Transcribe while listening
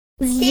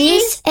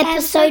This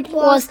episode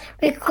was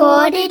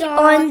recorded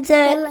on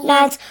the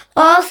lands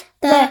of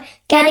the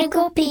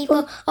Gadigal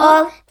people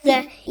of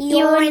the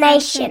Eora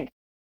Nation.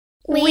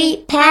 We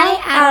pay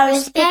our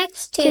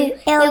respects to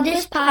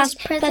elders past,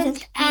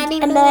 present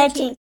and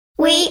emerging.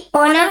 We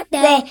honour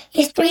their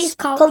histories,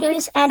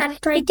 cultures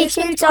and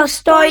traditions of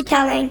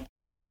storytelling.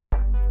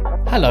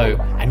 Hello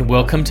and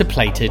welcome to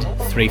Plated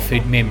 3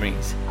 Food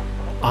Memories.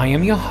 I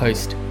am your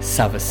host,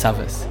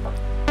 Savas.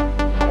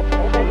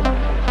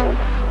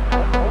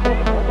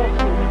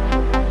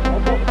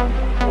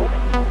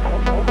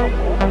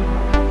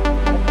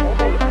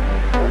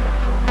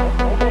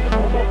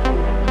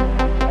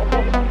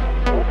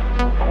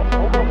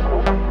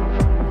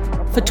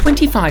 For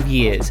 25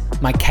 years,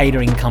 my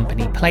catering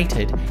company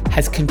Plated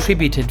has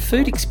contributed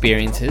food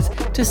experiences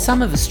to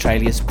some of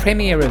Australia's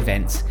premier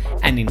events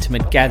and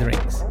intimate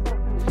gatherings.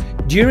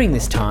 During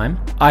this time,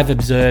 I've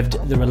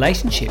observed the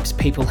relationships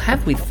people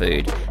have with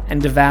food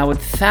and devoured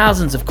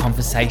thousands of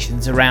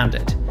conversations around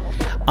it.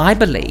 I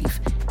believe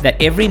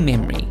that every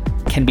memory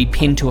can be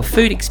pinned to a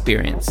food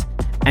experience,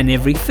 and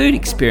every food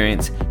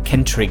experience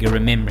can trigger a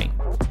memory.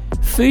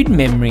 Food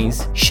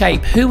memories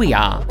shape who we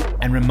are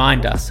and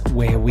remind us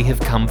where we have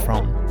come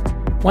from.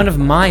 One of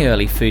my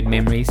early food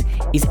memories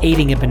is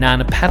eating a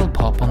banana paddle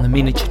pop on the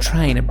miniature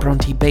train at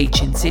Bronte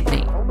Beach in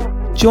Sydney.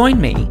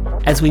 Join me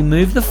as we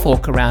move the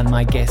fork around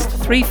my guest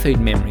 3 food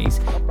memories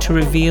to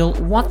reveal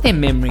what their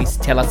memories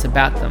tell us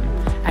about them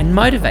and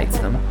motivates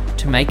them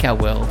to make our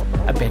world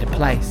a better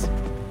place.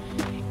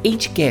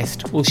 Each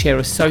guest will share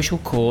a social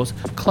cause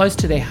close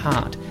to their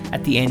heart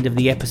at the end of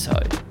the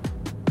episode.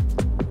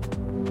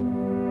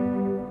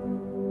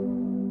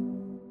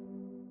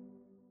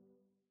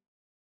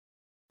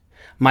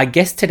 My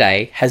guest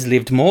today has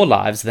lived more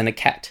lives than a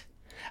cat.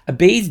 A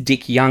bee's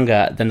dick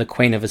younger than the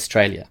Queen of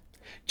Australia.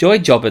 Joy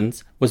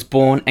Jobbins was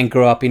born and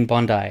grew up in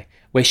Bondi,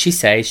 where she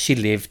says she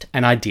lived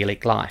an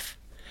idyllic life.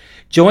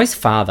 Joy's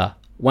father,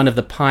 one of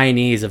the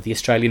pioneers of the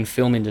Australian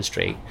film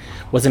industry,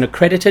 was an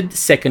accredited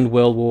Second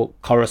World War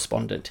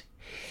correspondent.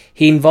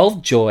 He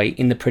involved Joy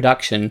in the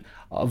production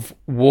of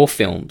war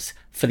films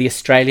for the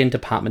Australian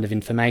Department of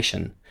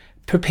Information,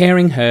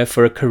 preparing her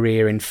for a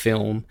career in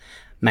film,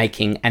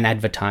 making and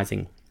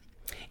advertising.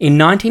 In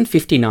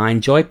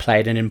 1959, Joy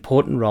played an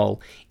important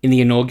role in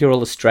the inaugural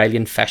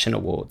Australian Fashion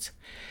Awards.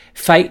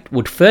 Fate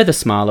would further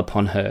smile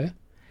upon her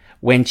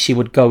when she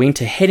would go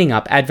into heading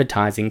up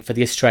advertising for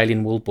the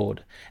Australian Wool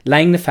Board,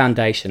 laying the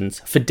foundations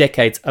for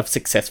decades of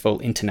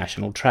successful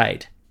international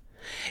trade.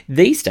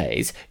 These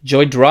days,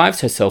 Joy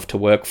drives herself to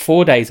work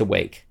 4 days a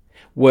week,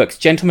 works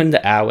gentlemen's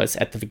hours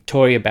at the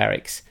Victoria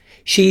Barracks.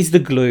 She's the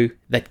glue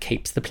that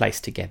keeps the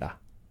place together.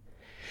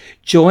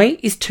 Joy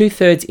is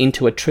 2/3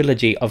 into a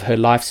trilogy of her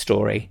life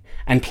story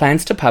and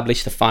plans to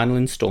publish the final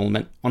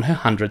instalment on her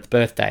 100th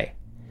birthday.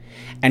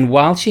 And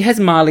while she has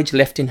mileage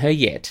left in her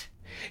yet,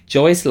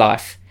 Joy's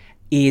life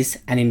is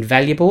an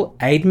invaluable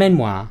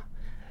aide-memoire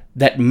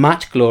that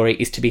much glory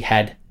is to be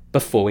had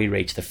before we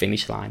reach the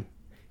finish line.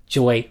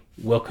 Joy,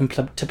 welcome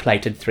to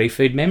Plated 3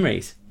 Food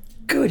Memories.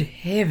 Good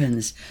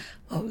heavens.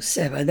 Oh,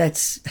 Sava,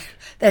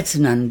 that's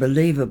an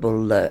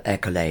unbelievable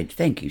accolade.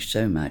 Thank you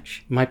so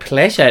much. My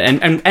pleasure,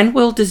 and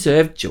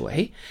well-deserved,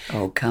 Joy.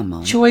 Oh, come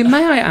on. Joy,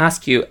 may I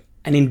ask you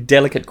an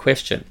indelicate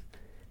question?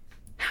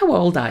 How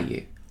old are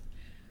you?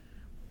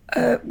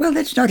 Well,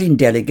 that's not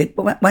indelicate,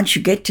 but once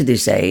you get to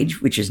this age,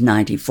 which is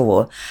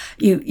 94,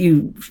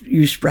 you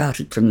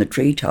sprouted from the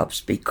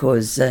treetops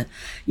because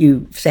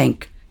you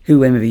thank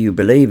whoever you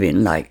believe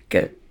in,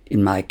 like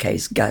in my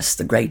case, Gus,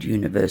 the great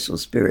universal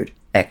spirit,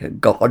 aka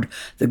God,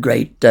 the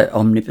great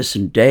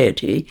omnipotent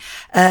deity.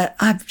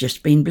 I've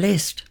just been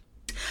blessed.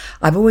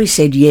 I've always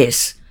said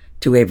yes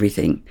to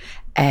everything,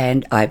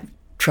 and I've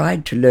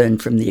tried to learn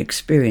from the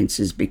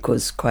experiences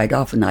because quite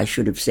often I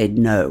should have said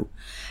no.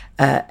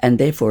 And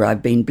therefore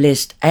I've been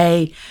blessed,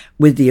 A,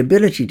 with the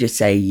ability to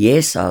say,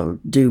 yes, I'll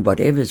do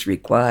whatever's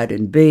required,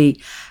 and B,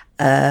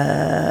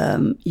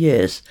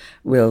 yes,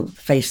 we'll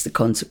face the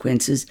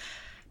consequences.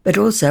 But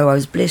also I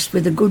was blessed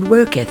with a good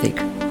work ethic.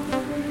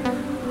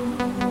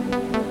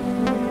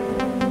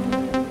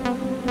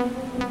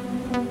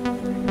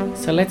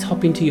 So let's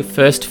hop into your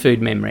first food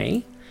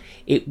memory.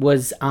 It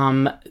was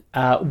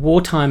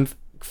wartime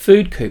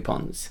food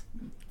coupons.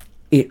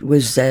 It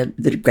was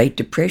the Great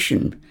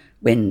Depression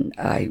when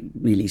I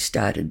really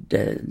started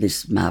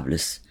this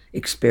marvellous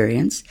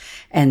experience.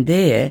 And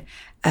there,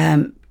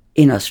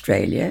 in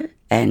Australia,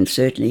 and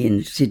certainly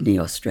in Sydney,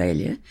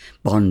 Australia,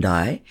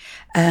 Bondi,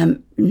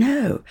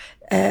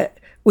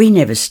 we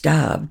never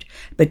starved.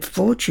 But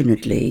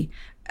fortunately,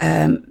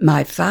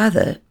 my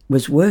father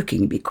was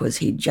working because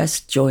he'd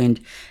just joined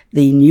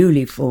the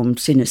newly formed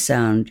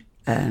Cinesound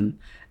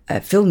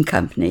film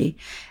company,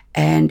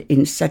 and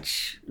in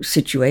such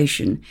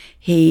situation,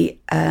 he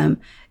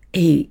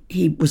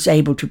was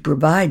able to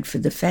provide for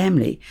the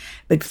family,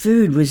 but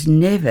food was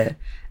never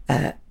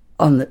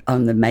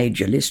on the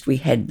major list. We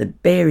had the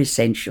bare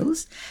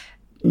essentials,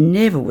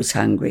 never was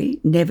hungry,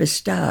 never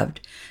starved.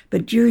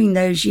 But during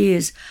those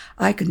years,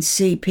 I can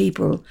see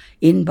people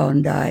in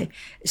Bondi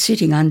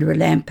sitting under a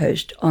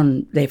lamppost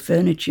on their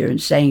furniture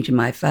and saying to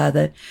my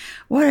father,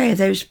 "Why are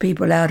those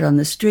people out on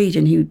the street?"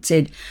 And he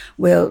said,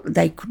 "Well,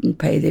 they couldn't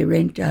pay their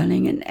rent,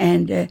 darling,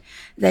 and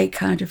they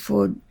can't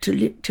afford to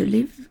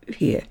live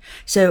here."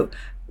 So,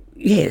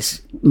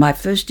 yes, my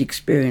first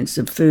experience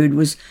of food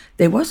was,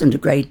 there wasn't a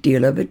great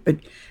deal of it, but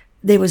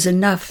there was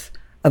enough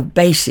of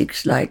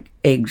basics like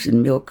eggs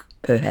and milk,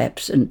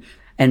 perhaps, and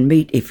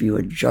meat if you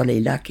were jolly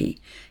lucky,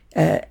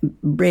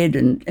 bread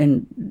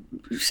and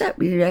so,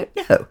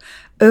 no.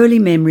 Early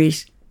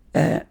memories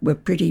were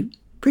pretty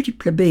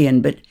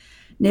plebeian, but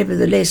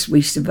nevertheless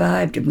we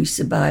survived, and we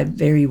survived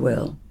very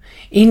well.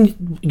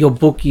 In your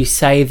book, you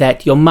say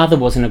that your mother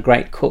wasn't a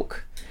great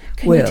cook.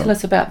 Can you tell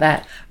us about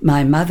that?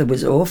 My mother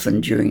was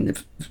orphaned during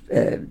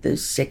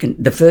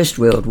the First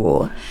World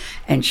War,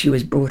 and she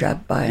was brought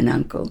up by an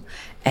uncle,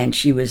 and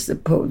she was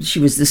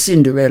the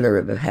Cinderella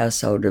of a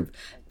household of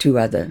two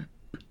other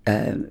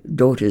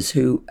daughters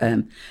who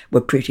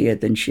were prettier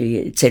than she,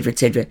 etc.,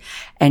 etc.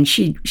 And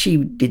she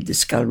did the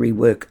scullery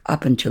work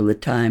up until the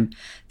time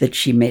that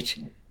she met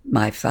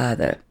my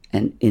father,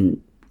 and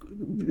in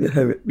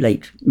her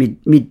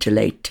mid to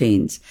late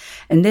teens,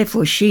 and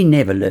therefore she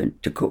never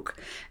learnt to cook,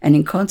 and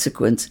in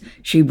consequence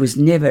she was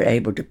never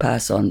able to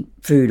pass on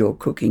food or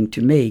cooking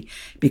to me,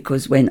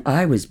 because when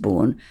I was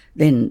born,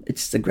 then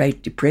it's the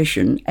Great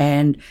Depression,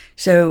 and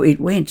so it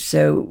went.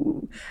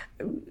 So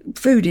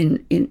food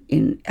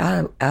in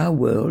our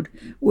world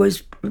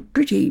was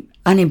pretty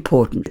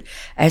unimportant.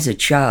 As a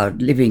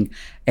child, living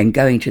and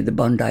going to the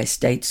Bondi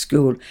State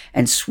School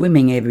and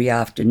swimming every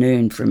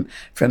afternoon from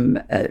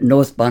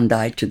North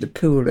Bondi to the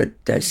pool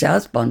at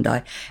South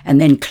Bondi,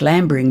 and then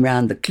clambering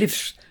round the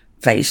cliffs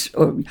face.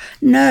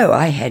 No,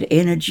 I had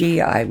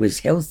energy, I was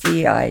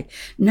healthy,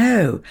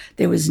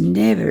 there was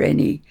never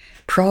any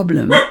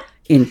problem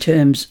in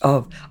terms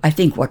of, I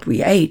think what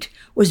we ate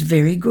was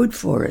very good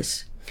for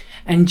us.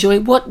 And Joy,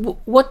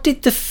 what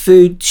did the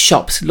food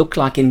shops look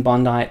like in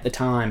Bondi at the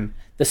time,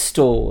 the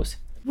stores?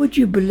 Would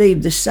you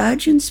believe the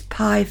Sergeant's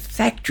Pie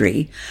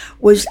factory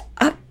was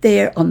up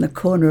there on the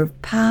corner of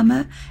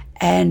Palmer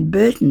and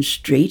Burton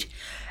Street,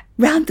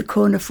 round the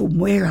corner from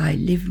where I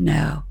live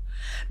now.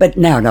 But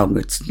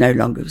it's no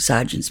longer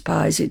Sergeant's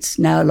Pies. It's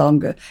now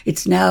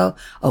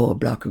a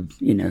block of,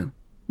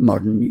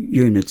 modern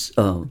units.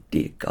 Oh,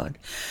 dear God.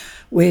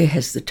 Where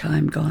has the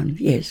time gone?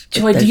 Yes.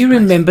 Joy, do you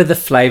remember the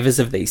flavours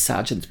of these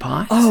Sergeant's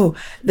Pies? Oh,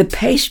 the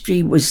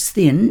pastry was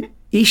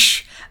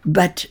thin-ish,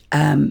 but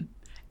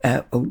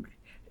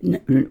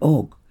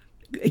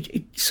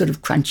it sort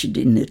of crunched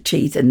in the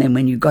teeth, and then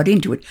when you got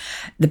into it,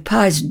 the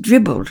pies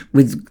dribbled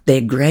with their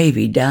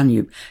gravy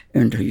down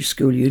into your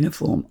school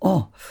uniform.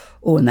 Oh,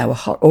 and they were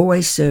hot,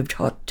 always served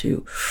hot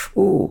too.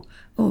 Oh,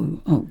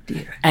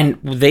 dear. And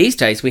these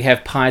days we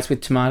have pies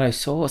with tomato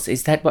sauce.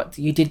 Is that what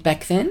you did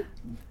back then?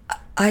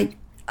 I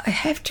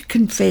have to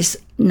confess,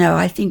 no,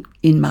 I think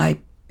in my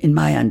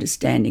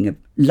understanding of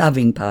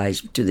loving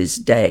pies to this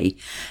day,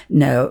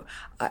 no,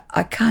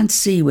 I can't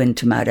see when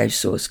tomato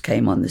sauce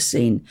came on the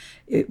scene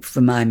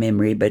from my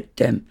memory, but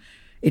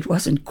it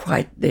wasn't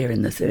quite there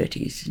in the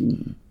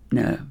 30s.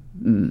 No.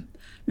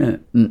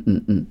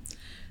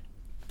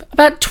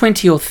 About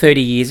 20 or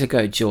 30 years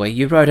ago, Joy,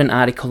 you wrote an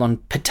article on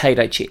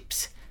potato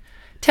chips.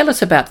 Tell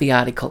us about the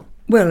article.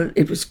 Well,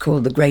 it was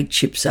called The Great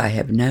Chips I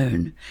Have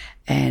Known,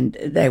 and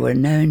they were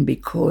known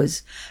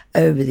because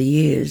over the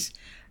years,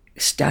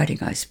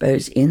 starting, I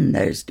suppose, in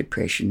those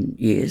Depression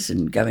years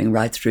and going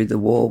right through the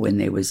war when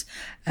there was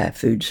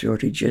food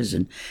shortages,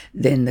 and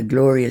then the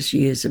glorious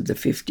years of the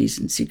 50s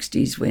and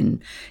 60s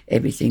when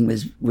everything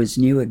was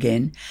new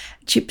again,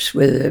 chips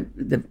were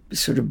the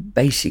sort of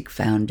basic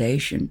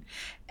foundation.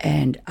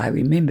 And I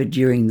remember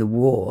during the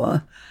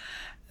war,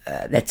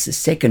 that's the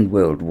Second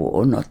World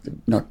War, not the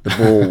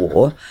Boer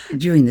War.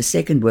 During the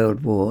Second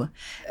World War,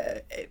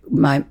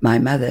 my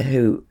mother,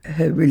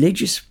 her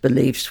religious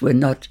beliefs were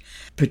not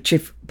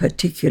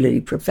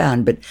particularly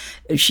profound, but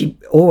she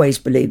always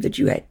believed that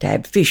you had to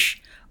have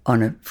fish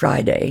on a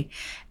Friday,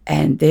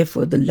 and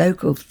therefore the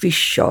local fish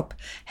shop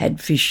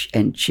had fish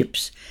and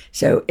chips.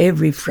 So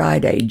every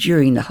Friday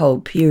during the whole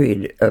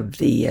period of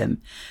the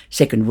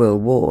Second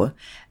World War,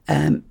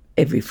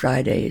 every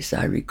Friday, as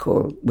I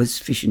recall, was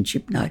fish and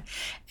chip night.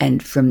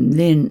 And from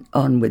then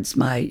onwards,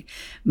 my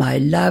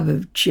love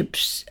of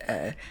chips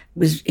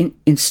was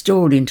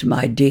installed into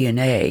my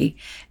DNA.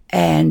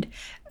 And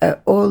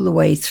all the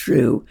way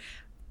through,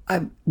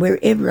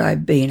 wherever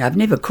I've been, I've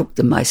never cooked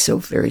them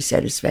myself very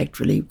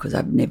satisfactorily because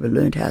I've never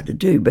learned how to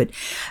do, but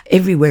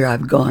everywhere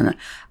I've gone,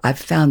 I've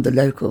found the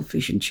local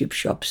fish and chip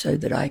shop so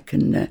that I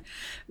can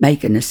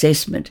make an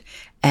assessment.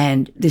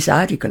 And this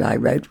article I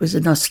wrote was a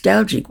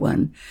nostalgic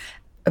one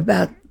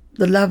about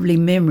the lovely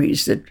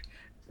memories that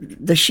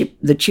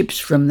the chips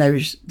from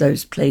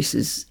those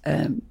places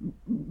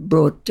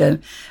brought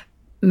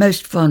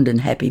most fond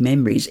and happy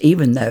memories,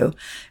 even though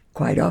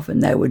quite often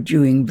they were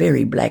during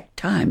very black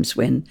times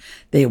when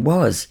there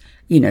was,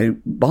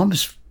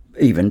 bombs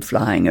even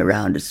flying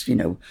around us,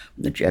 when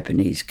the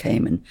Japanese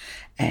came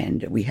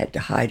and we had to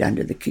hide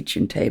under the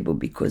kitchen table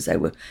because they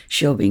were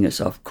shelving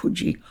us off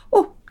Coogee.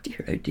 Oh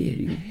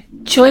dear.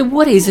 Joy,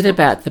 what is it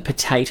about the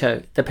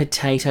potato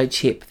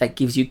chip that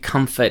gives you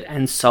comfort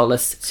and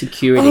solace,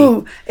 security?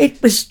 Oh,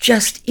 it was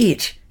just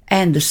it,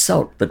 and the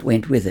salt that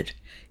went with it.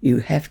 You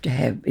have to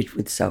have it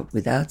with salt.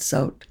 Without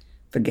salt,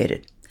 forget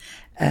it.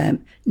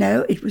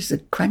 No, it was the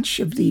crunch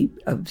of the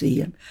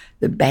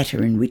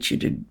batter in which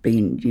it had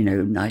been,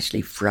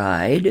 nicely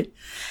fried,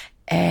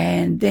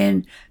 and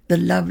then the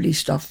lovely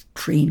soft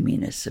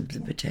creaminess of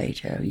the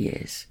potato.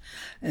 Yes,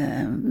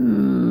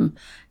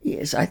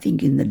 yes. I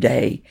think in the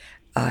day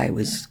I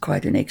was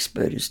quite an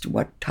expert as to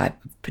what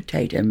type of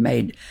potato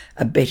made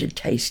a better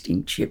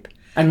tasting chip.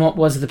 And what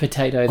was the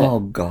potato? Oh,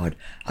 God,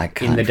 I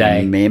can't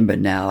remember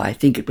now. I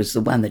think it was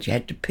the one that you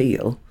had to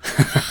peel.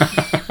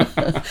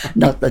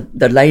 Not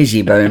the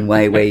lazy bone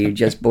way where you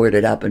just boiled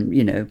it up and,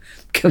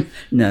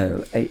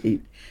 no.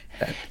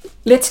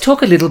 Let's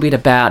talk a little bit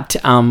about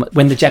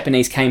when the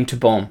Japanese came to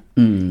bomb.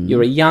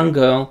 You're a young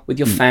girl with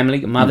your family,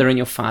 your mother and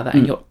your father,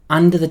 and you're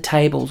under the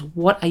tables.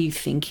 What are you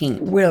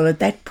thinking? Well, at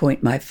that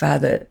point, my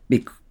father,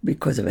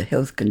 because of a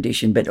health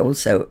condition, but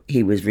also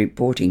he was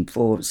reporting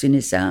for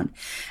Cinesound.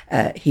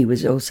 He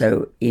was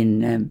also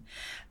in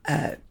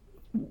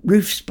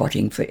roof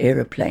spotting for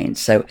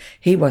aeroplanes, so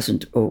he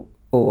wasn't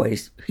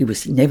he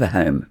was never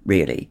home,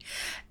 really.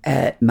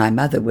 My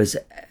mother was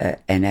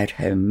an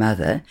at-home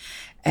mother,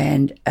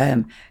 and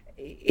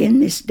in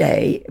this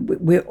day,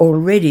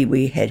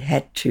 we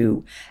had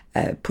to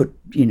put,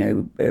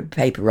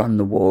 paper on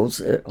the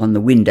walls, on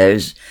the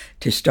windows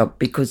to stop,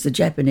 because the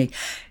Japanese...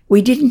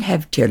 We didn't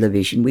have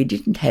television. We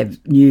didn't have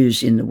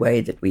news in the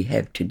way that we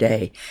have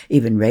today.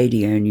 Even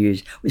radio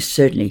news was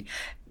certainly...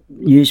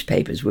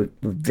 Newspapers were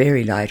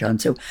very light on.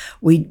 So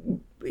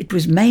it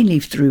was mainly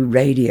through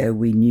radio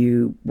we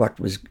knew what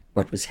was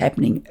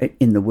happening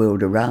in the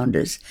world around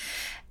us.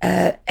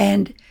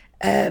 And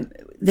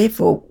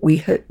therefore,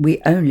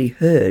 we only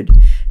heard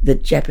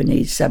that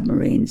Japanese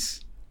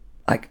submarines...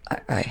 I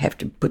have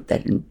to put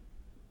that in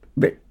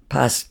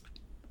past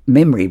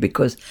memory,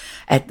 because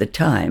at the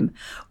time,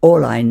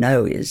 all I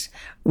know is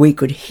we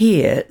could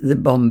hear the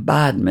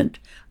bombardment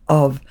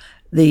of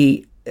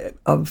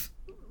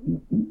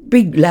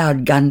big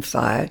loud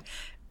gunfire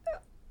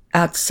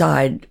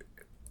outside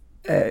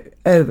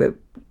over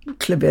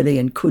Clovelly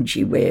and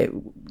Coogee,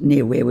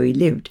 near where we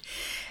lived.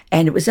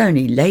 And it was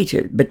only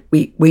later, but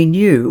we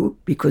knew,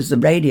 because the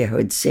radio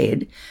had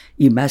said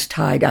you must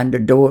hide under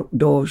door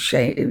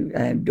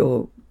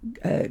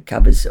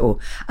covers or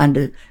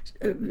under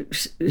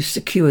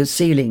secure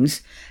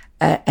ceilings,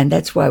 and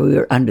that's why we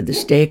were under the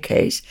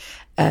staircase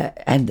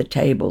and the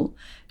table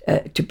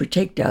to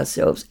protect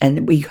ourselves.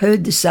 And we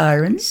heard the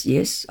sirens.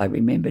 Yes, I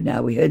remember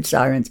now. We heard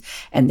sirens,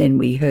 and then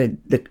we heard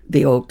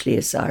the all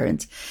clear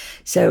sirens.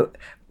 So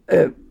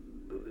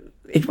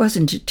it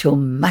wasn't until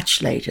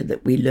much later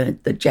that we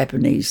learnt that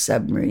Japanese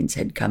submarines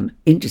had come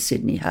into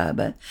Sydney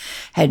Harbour,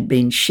 had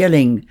been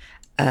shelling.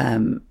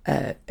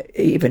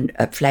 Even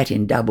a flat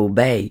in Double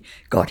Bay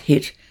got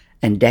hit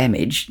and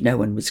damaged. No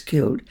one was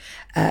killed.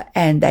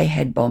 And they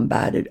had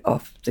bombarded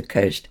off the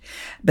coast.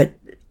 But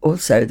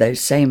also those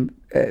same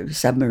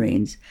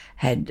submarines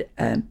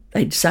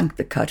they'd sunk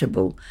the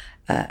Cuttable,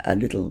 a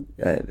little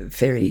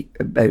ferry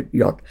boat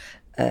yacht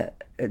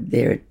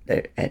there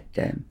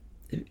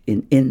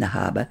in the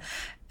harbour,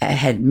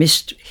 had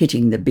missed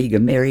hitting the big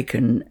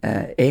American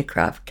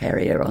aircraft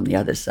carrier on the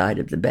other side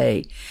of the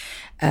bay.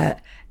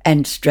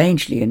 And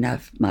strangely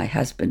enough, my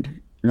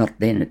husband, not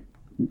then,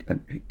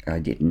 I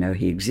didn't know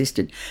he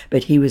existed,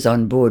 but he was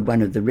on board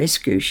one of the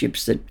rescue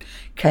ships that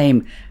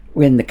came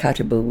when the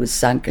Cuttable was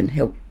sunk and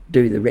helped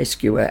do the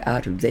rescuer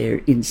out of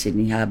there in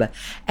Sydney Harbour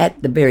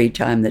at the very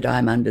time that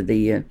I'm under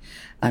the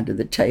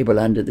table,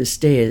 under the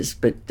stairs.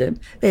 But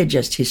they're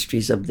just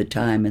histories of the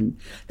time, and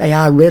they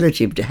are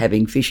relative to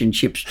having fish and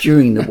chips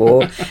during the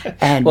war,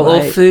 and well,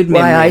 all food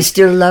memories. Why I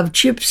still love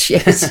chips,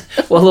 yes.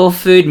 Well, all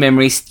food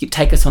memories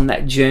take us on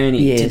that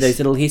journey to those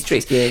little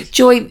histories. Yes.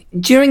 Joy,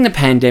 during the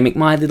pandemic,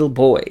 my little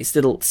boys,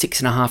 little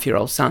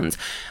 6.5-year-old sons,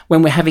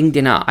 when we're having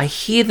dinner, I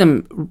hear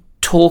them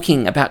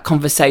talking about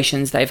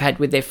conversations they've had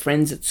with their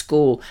friends at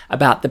school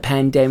about the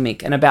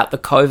pandemic and about the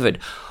COVID.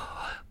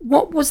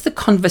 What was the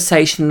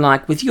conversation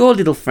like with your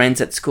little friends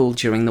at school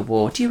during the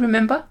war? Do you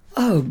remember?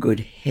 Oh,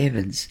 good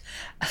heavens.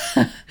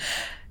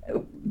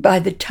 By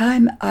the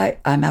time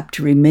I'm up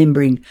to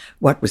remembering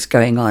what was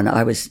going on,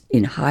 I was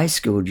in high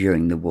school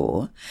during the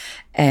war,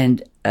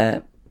 and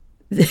I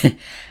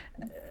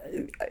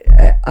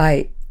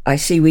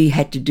see we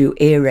had to do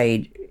air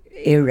raid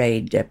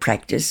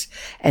practice,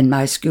 and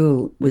my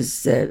school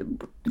was there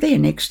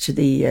next to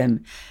the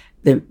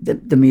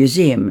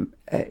museum.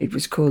 It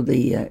was called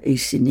the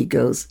East Sydney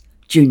Girls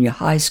junior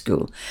high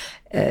school,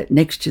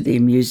 next to the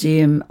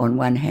museum on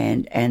one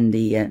hand, and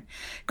the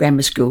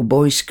grammar school,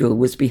 boys' school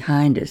was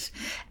behind us.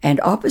 And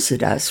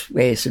opposite us,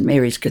 where St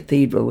Mary's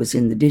Cathedral was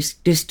in the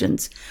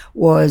distance,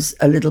 was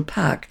a little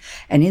park.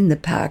 And in the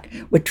park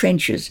were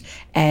trenches.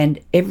 And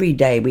every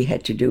day we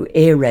had to do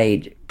air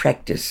raid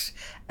practice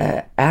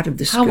out of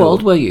the school. How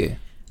old were you?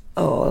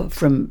 Oh,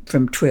 from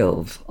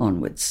 12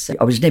 onwards. So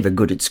I was never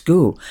good at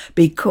school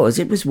because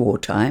it was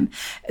wartime.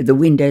 The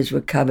windows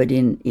were covered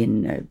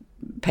in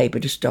paper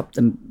to stop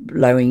them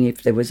blowing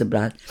if there was a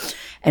blood.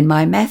 And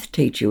my math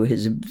teacher, who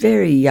was a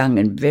very young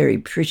and very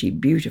pretty,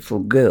 beautiful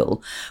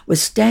girl,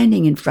 was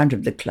standing in front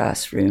of the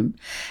classroom.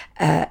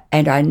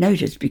 And I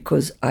noticed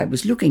because I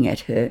was looking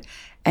at her,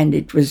 and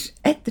it was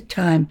at the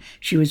time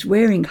she was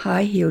wearing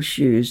high-heel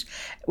shoes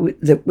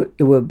that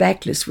were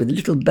backless with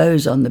little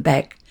bows on the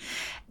back.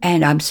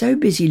 And I'm so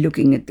busy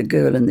looking at the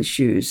girl in the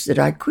shoes that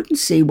I couldn't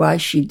see why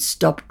she'd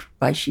stopped,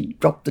 why she'd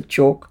dropped the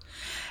chalk.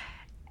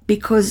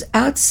 Because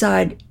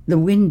outside the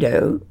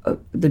window of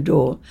the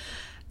door,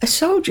 a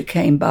soldier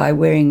came by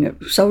wearing a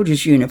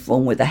soldier's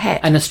uniform with a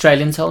hat. An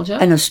Australian soldier?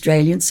 An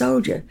Australian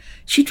soldier.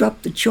 She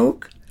dropped the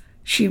chalk.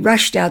 She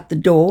rushed out the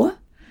door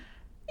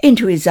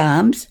into his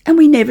arms, and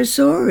we never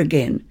saw her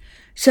again.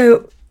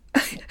 So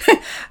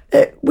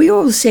we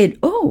all said,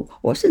 "Oh,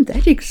 wasn't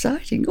that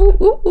exciting? Oh,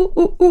 oh, oh,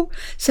 oh, oh."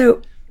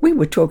 So we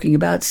were talking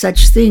about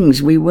such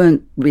things. We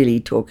weren't really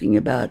talking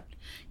about,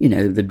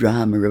 the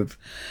drama of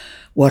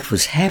what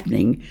was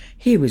happening.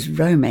 Here was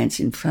romance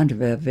in front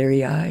of our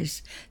very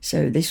eyes.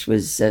 So this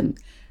was,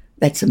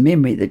 that's a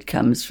memory that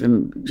comes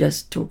from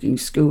just talking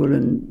school.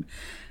 And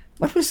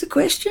what was the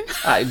question?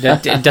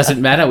 It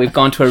doesn't matter. We've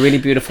gone to a really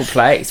beautiful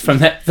place from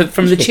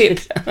the chip.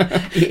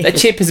 Yes. The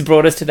chip has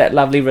brought us to that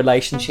lovely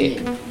relationship.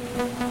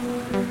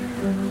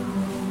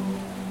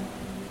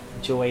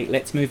 Joy,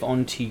 let's move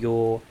on to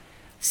your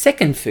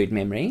second food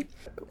memory.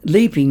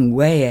 Leaping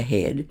way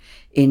ahead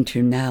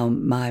into now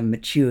my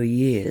mature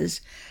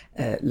years,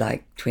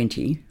 like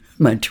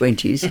my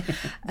 20s,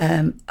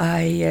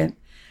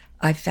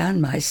 I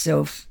found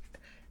myself,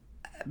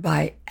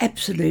 by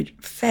absolute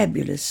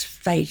fabulous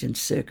fate and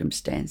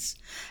circumstance,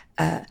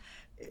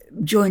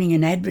 joining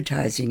an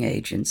advertising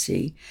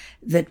agency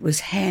that was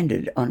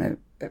handed on a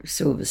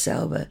silver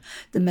salver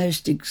the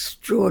most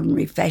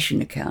extraordinary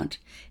fashion account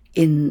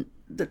in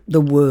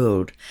the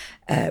world,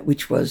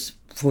 which was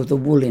for the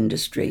wool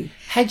industry.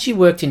 Had you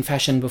worked in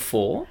fashion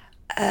before?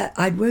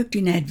 I'd worked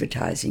in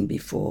advertising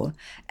before,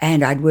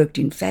 and I'd worked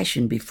in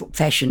fashion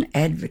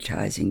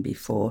advertising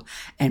before,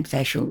 and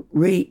fashion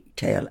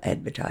retail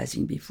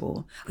advertising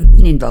before. I've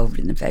been involved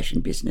in the fashion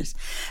business.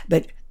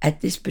 But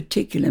at this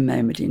particular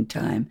moment in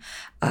time,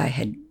 I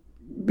had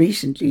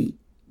recently,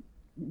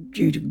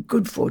 due to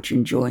good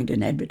fortune, joined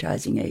an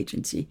advertising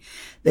agency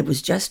that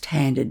was just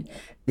handed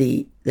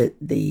the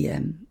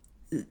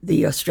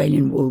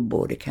Australian Wool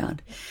Board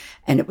account.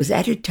 And it was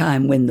at a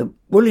time when the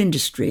wool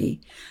industry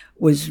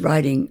was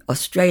riding,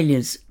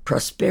 Australia's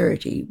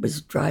prosperity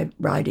was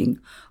riding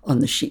on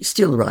the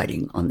still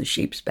riding on the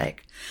sheep's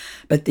back.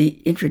 But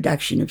the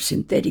introduction of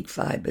synthetic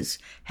fibres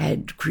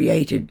had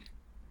created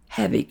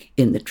havoc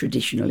in the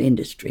traditional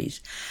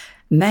industries,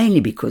 mainly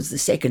because the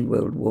Second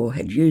World War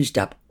had used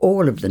up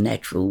all of the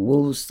natural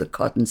wools, the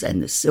cottons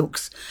and the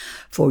silks,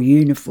 for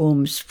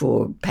uniforms,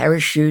 for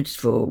parachutes,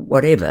 for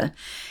whatever.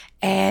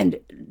 And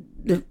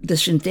the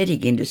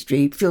synthetic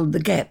industry filled the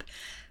gap.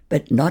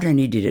 But not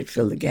only did it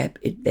fill the gap,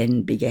 it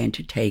then began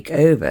to take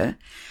over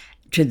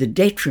to the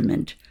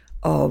detriment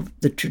of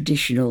the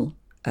traditional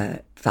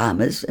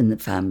farmers and the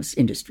farmers'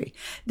 industry.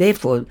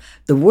 Therefore,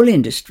 the wool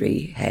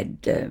industry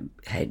had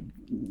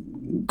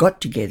got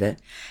together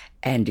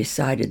and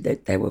decided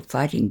that they were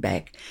fighting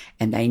back,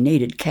 and they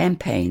needed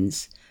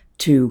campaigns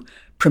to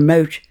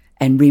promote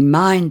and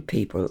remind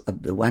people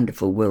of the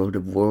wonderful world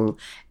of wool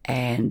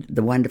and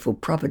the wonderful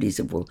properties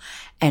of wool.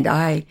 And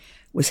I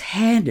was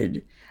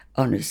handed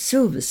on a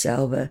silver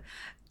salver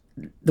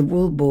the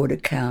Wool Board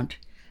account,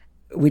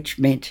 which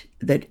meant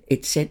that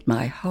it set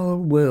my whole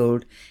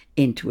world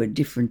into a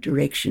different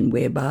direction,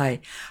 whereby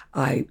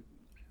I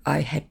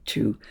had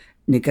to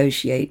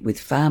negotiate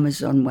with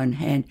farmers on one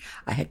hand,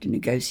 I had to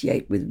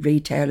negotiate with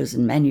retailers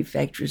and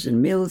manufacturers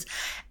and mills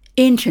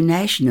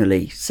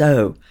internationally.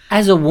 So,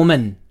 as a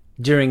woman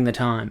during the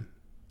time?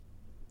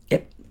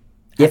 Yep.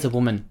 As a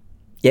woman?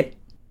 Yep.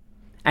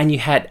 And you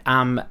had...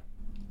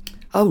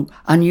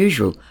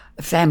 unusual.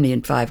 A family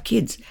and 5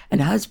 kids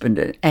and a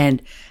husband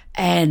and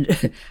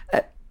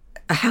a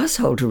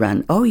household to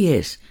run. Oh,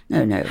 yes.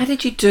 No. How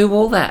did you do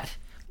all that?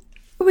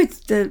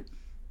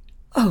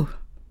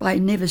 By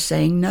never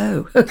saying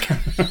no.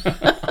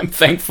 I'm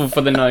thankful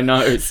for the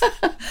no-nos.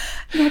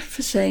 Not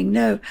for saying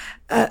no.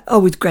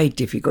 With great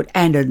difficulty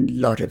and a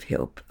lot of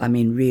help. I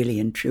mean, really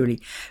and truly.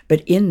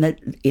 But in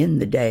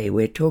the day,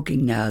 we're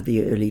talking now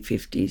the early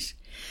 50s,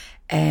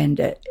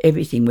 and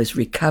everything was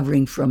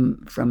recovering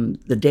from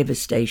the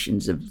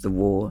devastations of the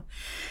war.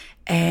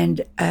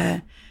 And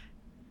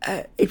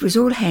it was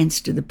all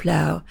hands to the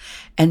plough,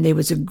 and there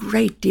was a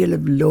great deal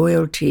of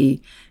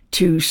loyalty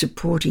to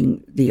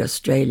supporting the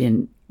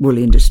Australian wool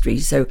industry.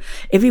 So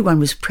everyone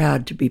was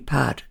proud to be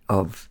part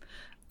of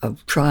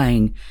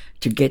trying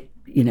to get,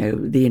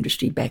 the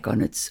industry back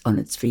on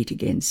its feet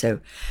again. So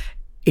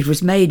it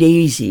was made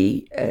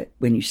easy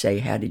when you say,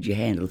 how did you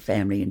handle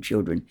family and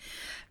children?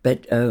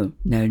 But,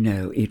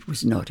 no, it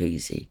was not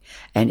easy.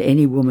 And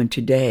any woman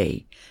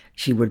today,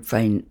 she would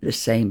find the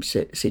same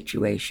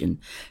situation,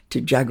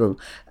 to juggle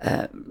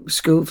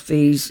school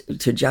fees,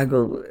 to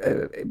juggle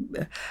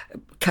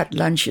cut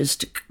lunches,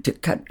 to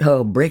cut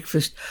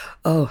breakfast,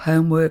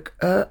 homework,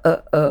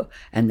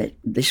 and that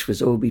this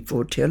was all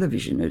before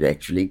television had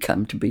actually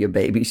come to be a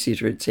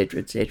babysitter,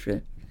 etc.,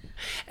 etc.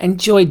 And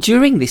Joy,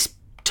 during this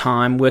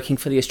time working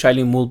for the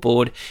Australian Wool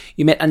Board,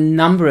 you met a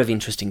number of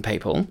interesting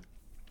people,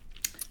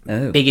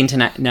 big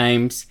internet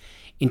names,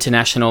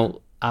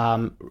 international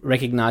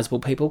recognisable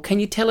people. Can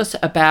you tell us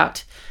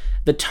about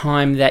the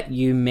time that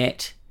you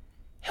met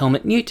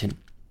Helmut Newton?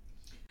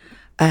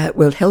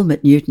 Well,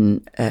 Helmut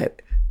Newton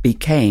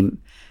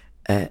became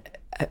an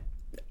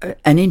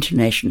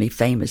internationally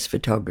famous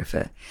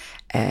photographer,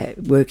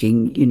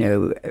 working,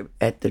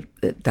 at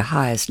the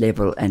highest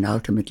level and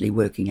ultimately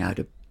working out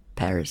of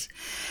Paris.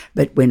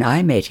 But when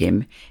I met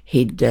him,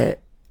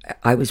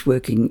 I was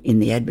working in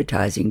the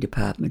advertising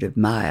department of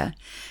Maya,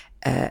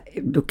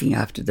 looking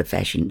after the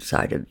fashion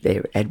side of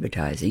their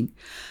advertising.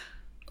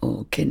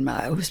 Ken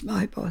Meyer was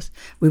my boss.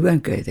 We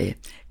won't go there.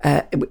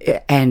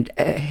 And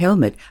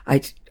Helmut,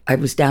 I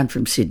was down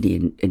from Sydney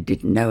and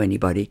didn't know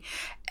anybody.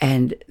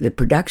 And the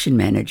production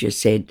manager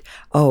said,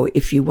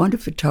 if you want a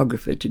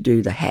photographer to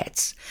do the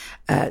hats,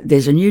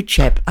 there's a new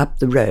chap up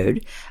the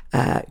road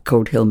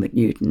called Helmut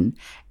Newton,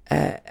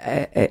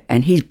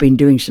 and he's been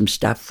doing some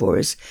stuff for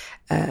us.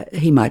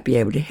 He might be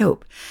able to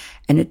help.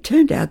 And it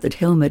turned out that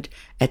Helmut,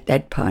 at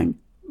that point,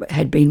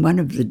 had been one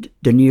of the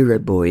De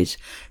Niro boys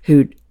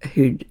who'd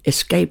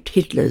escaped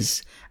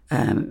Hitler's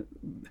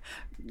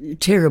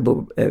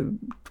terrible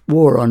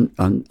war on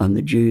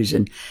the Jews,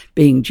 and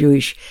being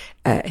Jewish,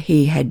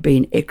 he had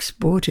been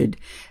exported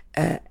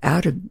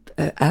out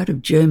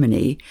of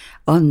Germany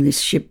on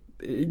this ship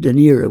De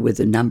Niro with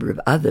a number of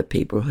other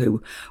people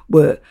who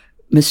were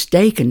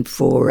mistaken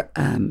for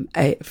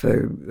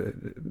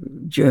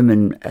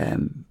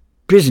German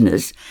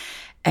prisoners,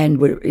 and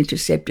were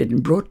intercepted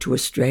and brought to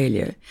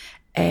Australia,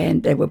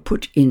 and they were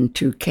put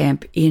into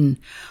camp in,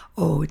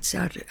 it's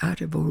out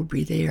of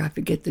Albury there. I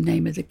forget the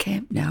name of the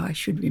camp now. I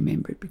should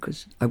remember it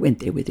because I went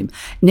there with him.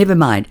 Never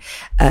mind.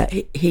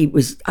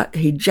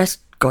 He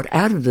just got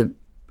out of the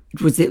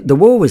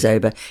war was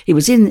over. He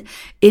was in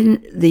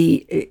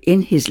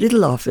his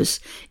little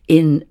office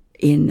in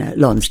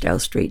Lonsdale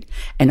Street,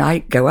 and I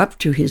go up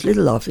to his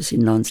little office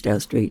in Lonsdale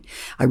Street.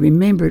 I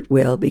remember it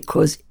well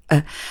because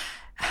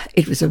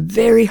it was a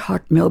very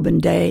hot Melbourne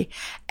day,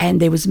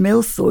 and there was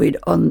Melthoid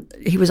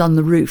he was on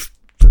the roof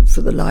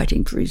for the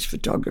lighting for his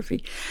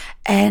photography,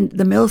 and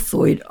the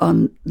Melthoid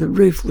on the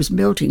roof was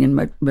melting, and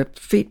my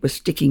feet were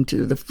sticking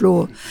to the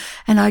floor.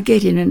 And I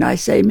get in and I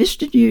say,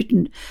 Mr.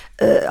 Newton,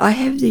 I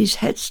have these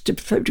hats to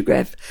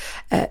photograph,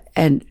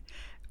 and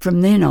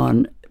from then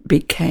on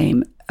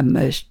became a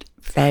most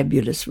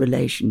fabulous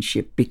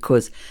relationship,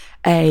 because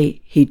A,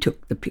 he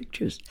took the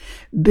pictures,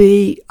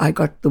 B, I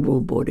got the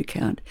Wool Board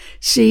account,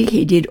 C,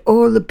 he did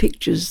all the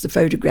pictures, the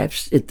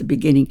photographs at the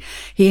beginning.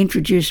 He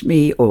introduced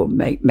me, or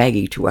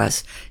Maggie, to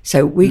us.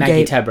 So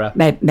Maggie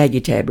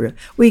Tabra.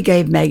 We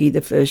gave Maggie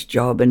the first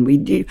job, and we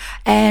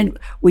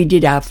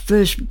did our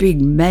first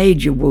big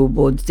major Wool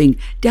Board thing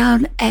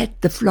down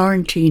at the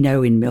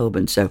Florentino in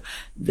Melbourne. So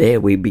there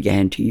we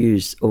began to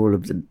use all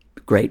of the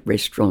great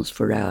restaurants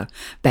for our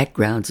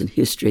backgrounds and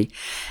history.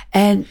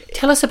 And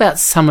tell us about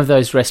some of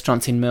those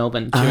restaurants in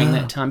Melbourne during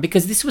that time,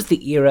 because this was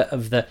the era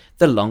of the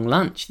long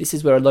lunch. This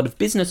is where a lot of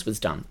business was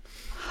done.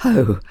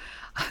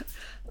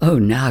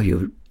 Now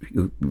you're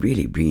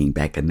really bringing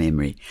back a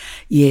memory.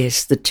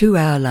 Yes, the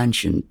 2-hour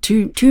luncheon,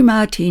 two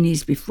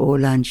martinis before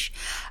lunch,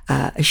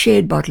 a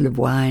shared bottle of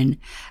wine,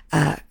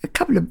 a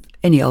couple of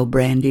any old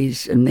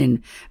brandies, and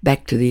then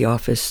back to the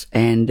office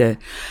and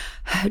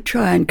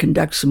try and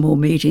conduct some more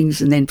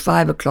meetings, and then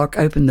 5 o'clock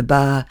open the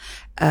bar,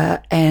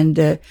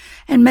 and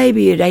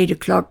maybe at 8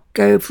 o'clock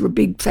go for a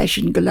big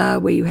fashion gala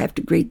where you have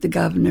to greet the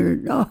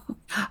governor.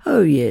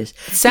 Oh yes.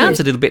 It sounds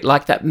a little bit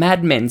like that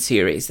Mad Men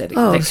series that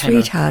came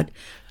sweetheart,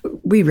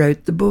 we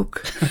wrote the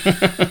book.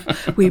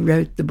 We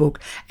wrote the book,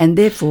 and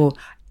therefore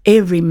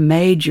every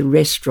major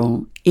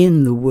restaurant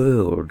in the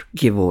world,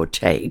 give or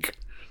take,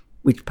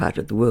 which part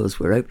of the worlds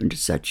were open to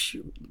such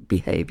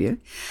behaviour,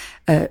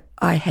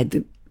 I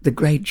had the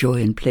great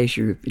joy and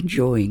pleasure of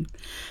enjoying.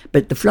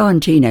 But the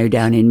Florentino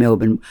down in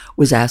Melbourne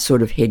was our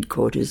sort of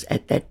headquarters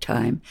at that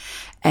time,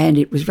 and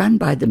it was run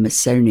by the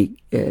Massoni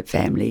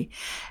family,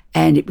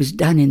 and it was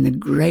done in the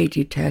great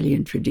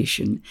Italian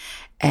tradition,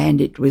 and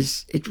it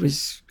was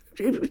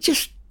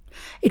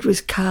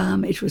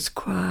calm, it was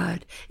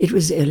quiet, it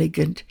was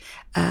elegant,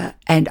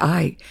 and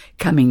I,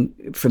 coming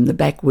from the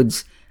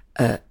backwoods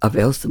of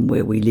Eltham,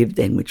 where we lived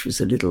then, which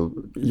was a little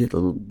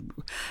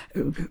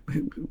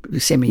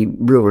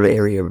semi-rural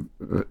area of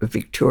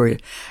Victoria,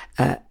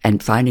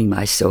 and finding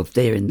myself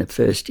there in the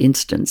first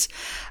instance,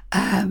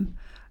 I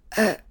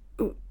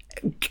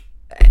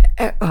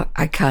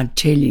can't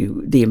tell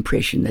you the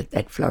impression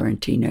that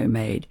Florentino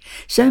made.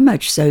 So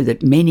much so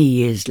that many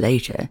years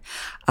later,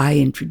 I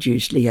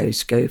introduced Leo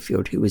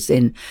Schofield, who was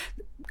then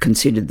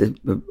considered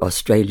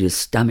Australia's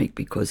stomach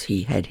because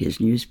he had his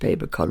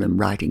newspaper column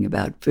writing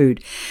about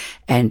food.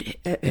 And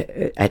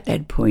at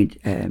that point,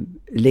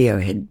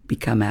 Leo had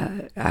become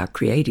our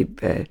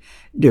creative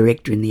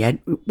director in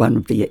one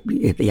of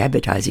the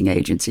advertising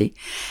agency.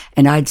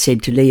 And I'd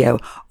said to Leo,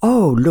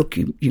 "Oh, look,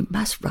 you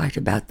must write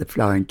about the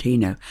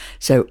Florentino."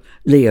 So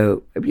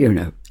Leo,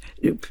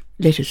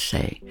 let us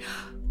say,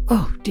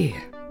 "Oh dear,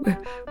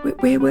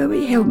 where were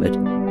we, Helmut?"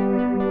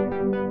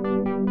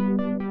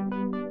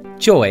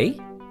 Joy,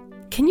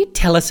 can you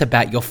tell us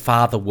about your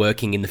father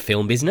working in the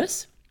film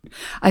business?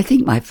 I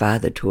think my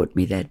father taught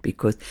me that,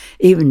 because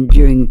even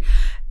during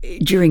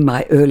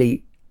my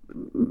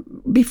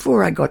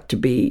before I got to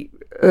be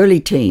early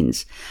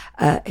teens,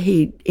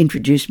 he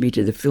introduced me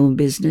to the film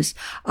business.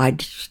 I'd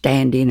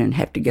stand in and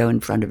have to go in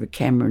front of a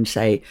camera and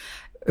say,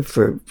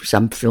 for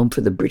some film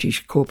for the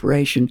British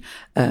corporation,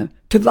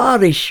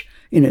 "Tovarish,"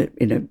 in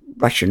a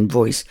Russian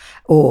voice,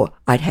 or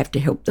I'd have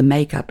to help the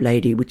makeup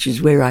lady, which is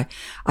where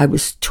I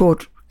was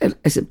taught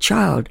as a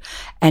child,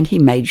 and he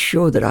made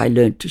sure that I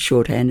learnt to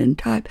shorthand and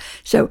type.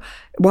 So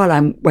while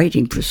I'm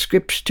waiting for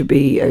scripts to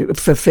be,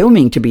 for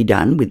filming to be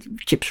done with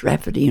Chips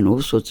Rafferty and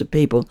all sorts of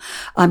people,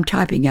 I'm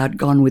typing out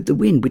Gone with the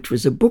Wind, which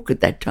was a book at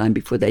that time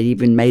before they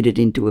even made it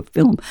into a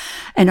film.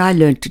 And I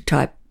learnt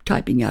to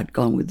typing out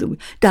Gone with the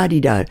Wind.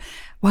 Da-di-da.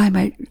 Why am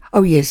I?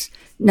 Oh, yes.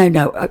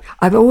 No.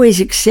 I've always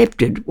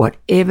accepted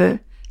whatever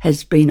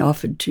has been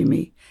offered to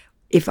me.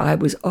 If I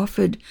was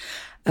offered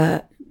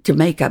to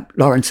make up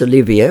Laurence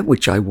Olivier,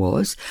 which I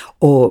was,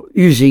 or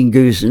Eugene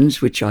Goosens,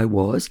 which I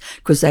was,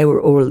 because they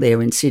were all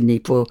there in Sydney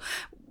for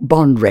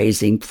bond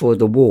raising for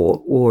the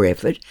war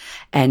effort,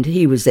 and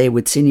he was there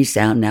with Cine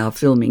Sound now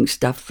filming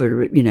stuff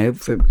for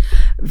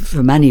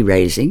money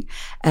raising,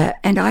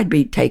 and I'd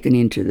be taken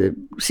into the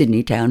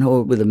Sydney Town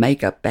Hall with a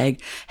makeup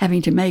bag,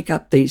 having to make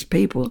up these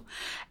people,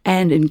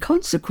 and in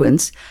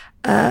consequence,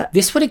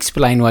 this would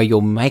explain why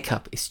your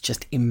makeup is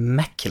just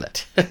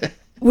immaculate.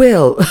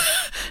 Well,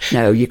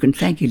 no, you can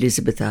thank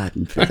Elizabeth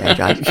Arden for that.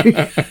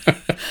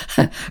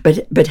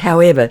 But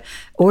however,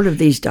 all of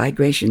these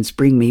digressions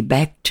bring me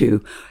back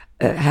to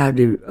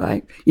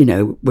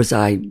was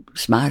I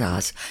smart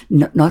ass?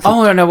 No,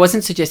 I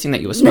wasn't suggesting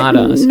that you were smart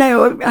ass.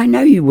 No, I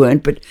know you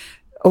weren't, but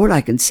all I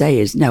can say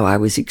is, no, I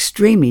was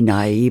extremely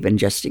naive and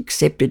just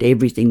accepted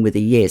everything with a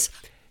yes.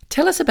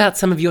 Tell us about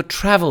some of your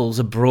travels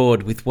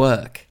abroad with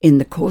work. In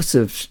the course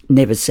of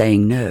never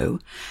saying no,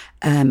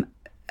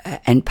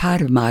 and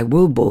part of my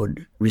wool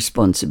board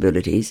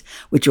responsibilities,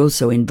 which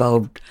also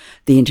involved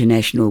the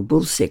International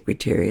Wool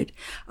Secretariat,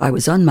 I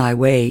was on my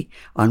way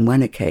on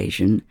one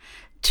occasion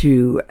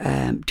to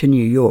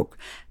New York.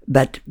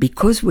 But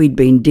because we'd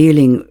been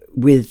dealing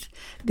with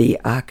the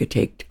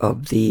architect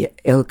of the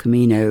El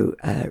Camino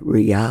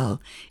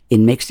Real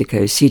in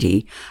Mexico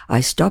City,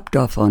 I stopped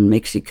off in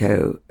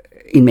Mexico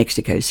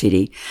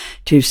City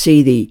to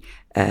see the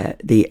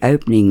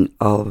opening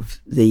of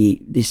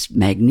this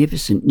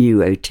magnificent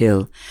new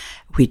hotel,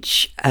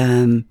 which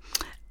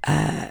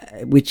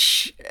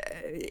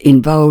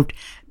involved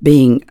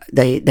being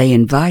they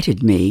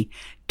invited me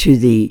to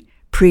the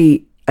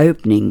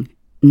pre-opening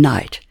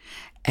night,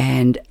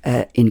 and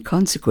in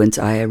consequence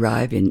I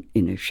arrive in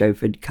a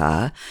chauffeured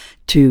car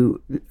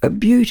to a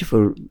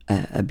beautiful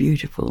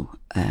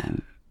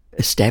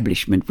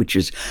establishment which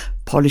is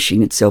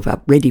polishing itself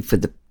up, ready for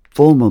the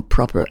formal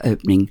proper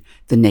opening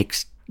the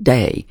next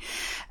day,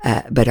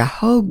 but a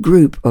whole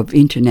group of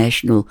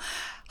international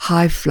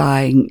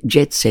high-flying,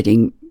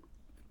 jet-setting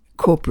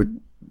corporate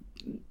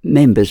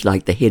members,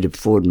 like the head of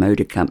Ford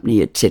Motor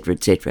Company,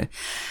 etc.,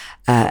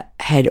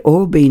 had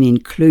all been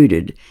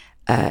included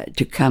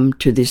to come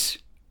to this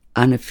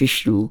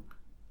unofficial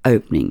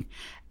opening,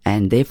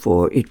 and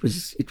therefore it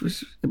was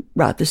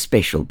rather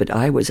special. But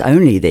I was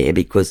only there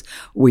because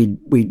we'd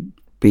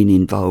been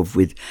involved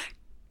with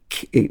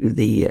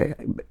the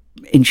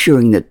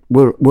ensuring that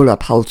wool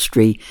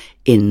upholstery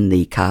in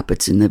the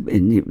carpets and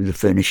the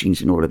furnishings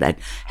and all of that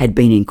had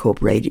been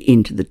incorporated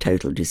into the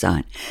total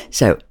design.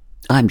 So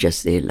I'm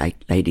just there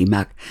like Lady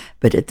Muck,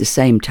 but at the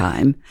same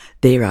time,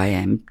 there I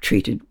am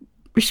treated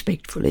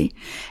respectfully,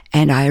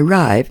 and I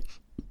arrive,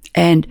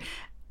 and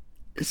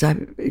as I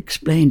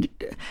explained,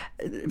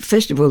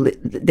 first of all,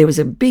 there was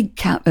a big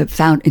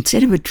fountain.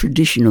 Instead of a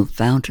traditional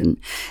fountain,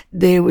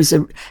 there was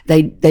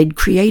they'd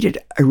created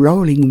a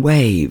rolling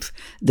wave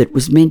that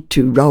was meant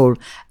to roll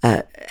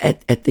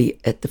at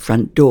the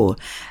front door,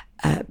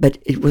 but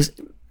it was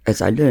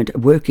as I learned, a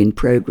work in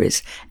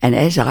progress. And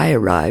as I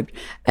arrived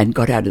and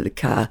got out of the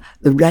car,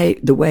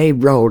 the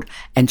wave rolled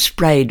and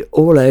sprayed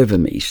all over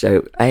me.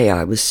 So,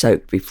 I was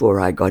soaked before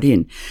I got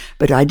in.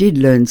 But I did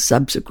learn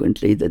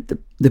subsequently that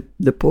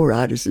the poor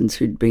artisans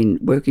who'd been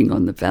working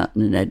on the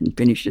fountain and hadn't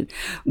finished it,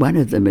 one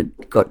of them had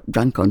got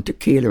drunk on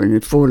tequila and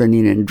had fallen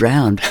in and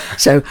drowned.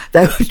 So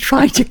they were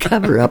trying to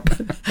cover up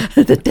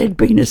that there'd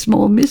been a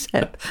small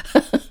mishap.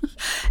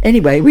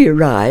 Anyway,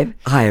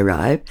 I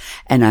arrive,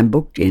 and I'm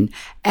booked in,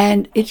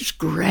 and it's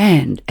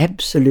grand,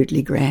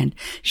 absolutely grand.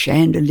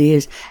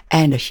 Chandeliers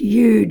and a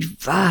huge,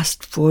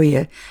 vast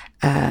foyer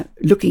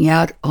looking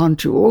out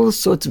onto all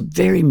sorts of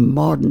very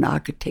modern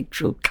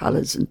architectural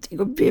colours and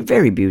things.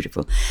 Very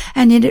beautiful.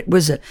 And in it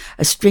was a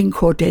string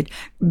quartet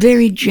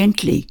very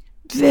gently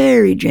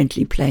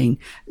playing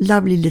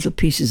lovely little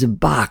pieces of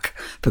Bach,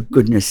 for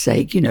goodness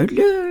sake,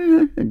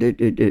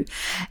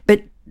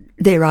 But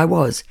there I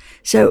was.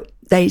 So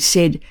they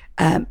said,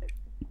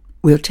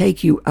 we'll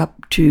take you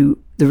up to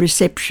the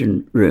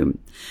reception room.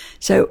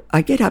 So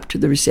I get up to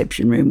the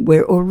reception room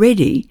where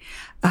already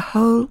a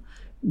whole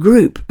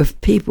group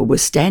of people were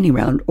standing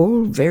around,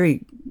 all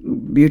very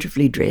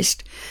beautifully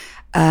dressed,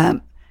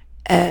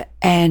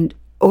 and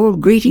all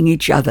greeting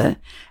each other,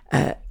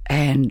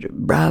 and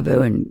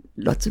bravo and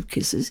lots of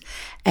kisses.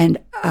 And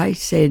I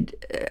said,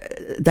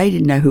 they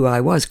didn't know who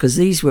I was, because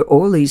these were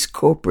all these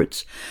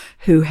corporates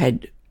who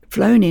had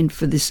flown in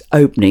for this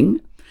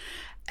opening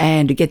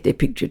and to get their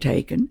picture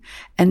taken,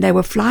 and they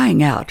were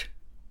flying out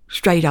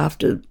straight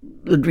after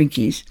the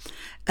drinkies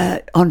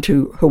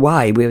onto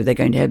Hawaii, where they're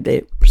going to have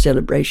their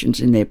celebrations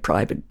in their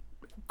private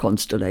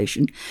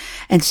constellation.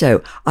 And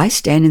so I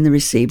stand in the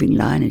receiving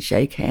line and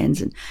shake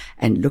hands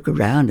and look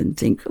around and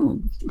think,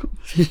 oh,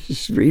 this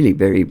is really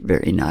very,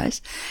 very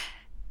nice.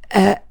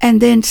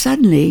 And then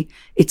suddenly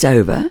it's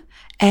over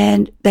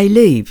and they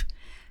leave.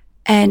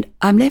 And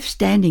I'm left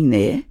standing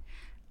there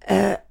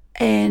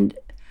and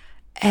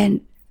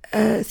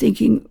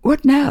thinking,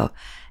 what now?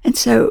 And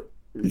so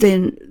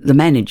then the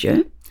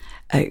manager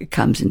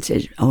comes and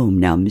says, oh,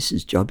 now,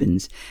 Mrs.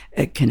 Jobbins,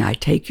 can I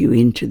take you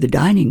into the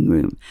dining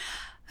room?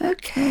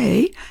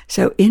 Okay.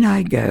 So in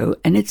I go,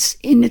 and it's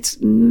in its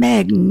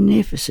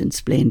magnificent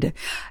splendour.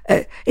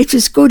 It's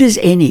as good as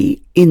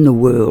any in the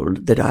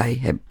world that I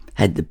have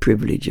had the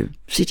privilege of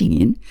sitting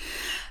in.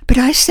 But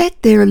I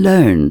sat there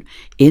alone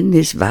in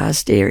this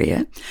vast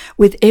area,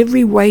 with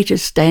every waiter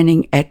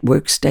standing at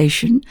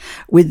workstation,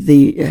 with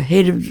the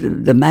head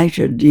of the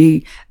maitre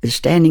d'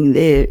 standing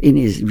there in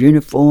his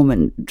uniform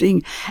and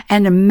thing,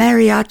 and a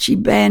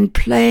mariachi band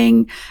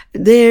playing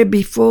there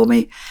before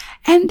me.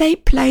 And they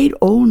played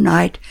all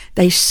night.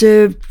 They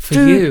served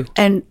food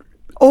and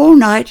all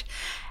night,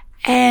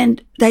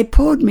 and they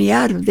poured me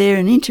out of there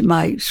and into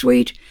my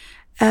suite.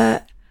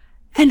 And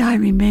I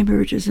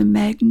remember it as a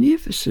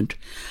magnificent.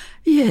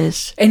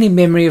 Yes. Any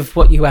memory of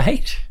what you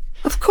ate?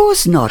 Of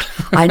course not.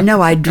 I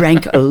know I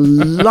drank a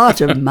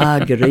lot of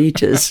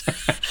margaritas.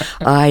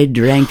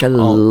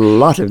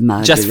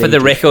 Just for the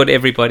record,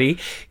 everybody,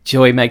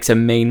 Joy makes a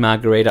mean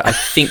margarita. I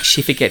think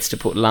she forgets to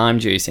put lime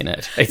juice in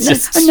it.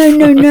 It's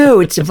No.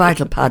 It's a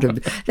vital part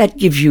of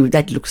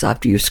that looks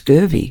after your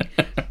scurvy.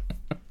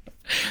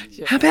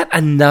 How about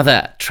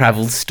another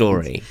travel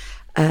story?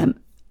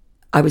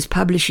 I was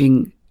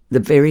publishing the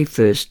very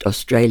first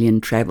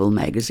Australian travel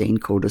magazine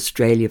called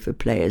Australia for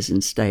Players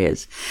and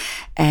Stayers.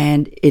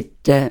 And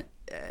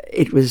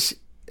it was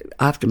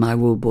after my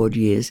Wool Board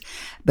years,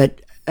 but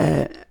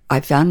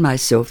I found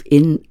myself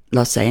in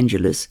Los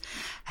Angeles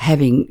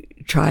having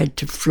tried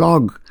to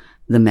flog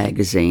the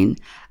magazine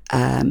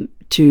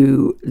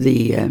to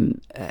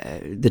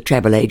the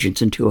travel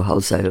agents and tour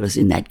wholesalers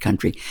in that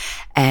country.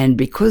 And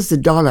because the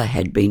dollar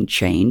had been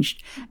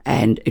changed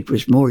and it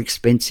was more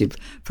expensive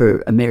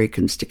for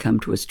Americans to come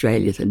to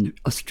Australia than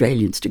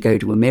Australians to go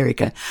to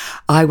America,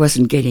 I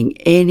wasn't getting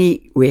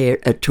anywhere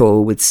at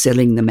all with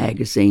selling the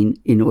magazine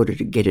in order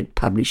to get it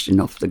published and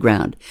off the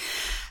ground.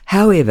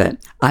 However,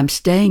 I'm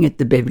staying at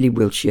the Beverly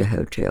Wilshire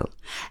Hotel,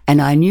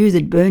 and I knew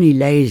that Bernie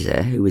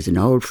Laser, who was an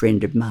old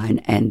friend of mine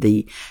and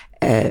the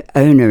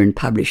owner and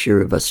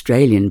publisher of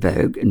Australian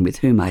Vogue, and with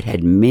whom I'd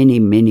had many,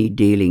 many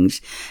dealings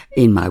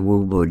in my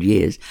Wool Board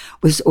years,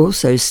 was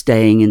also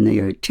staying in the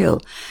hotel.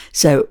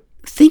 So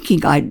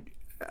thinking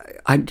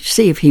I'd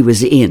see if he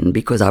was in,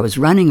 because I was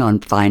running on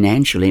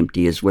financial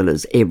empty as well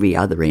as every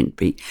other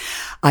empty,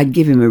 I'd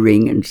give him a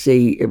ring and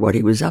see what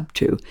he was up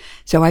to.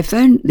 So I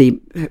phoned the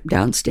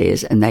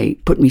downstairs and they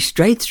put me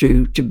straight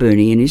through to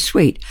Bernie in his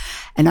suite.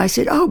 And I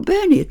said, oh,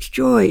 Bernie, it's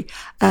Joy.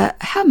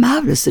 How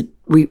marvellous that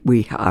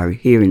we are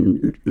here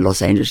in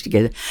Los Angeles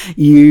together.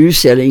 You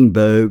selling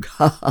Vogue.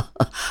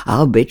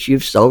 I'll bet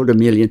you've sold 1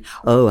 million.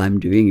 Oh, I'm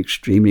doing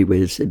extremely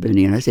well, said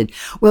Bernie. And I said,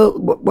 well,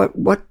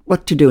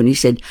 what to do? And he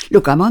said,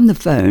 look, I'm on the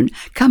phone.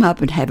 Come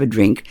up and have a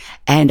drink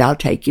and I'll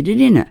take you to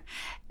dinner,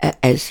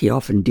 as he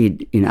often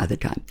did in other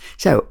times.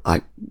 So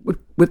I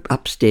whip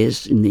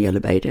upstairs in the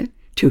elevator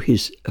to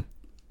his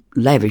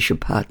lavish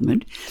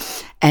apartment,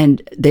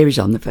 and there he's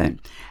on the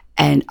phone.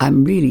 And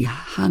I'm really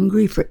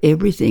hungry for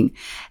everything.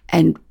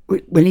 And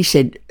when he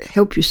said,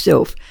 help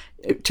yourself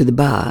to the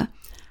bar,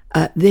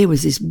 there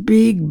was this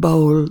big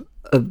bowl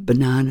of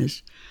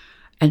bananas.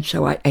 And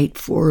so I ate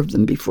 4 of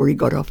them before he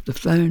got off the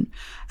phone.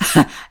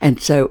 And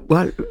so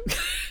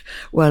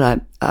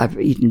while I've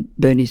eaten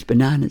Bernie's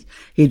bananas,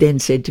 he then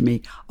said to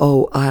me,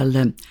 "Oh, I'll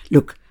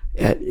look,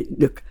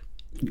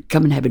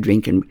 come and have a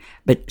drink."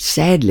 But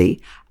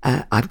sadly,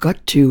 I've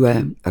got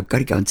to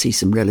go and see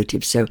some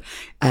relatives. So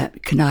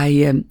can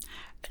I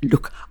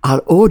look?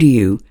 I'll order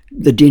you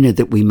the dinner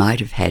that we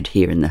might have had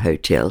here in the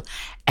hotel,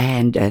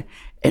 and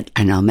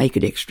I'll make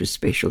it extra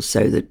special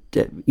so that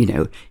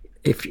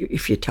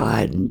if you're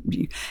tired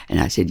and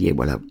I said, yeah,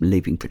 well, I'm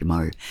leaving for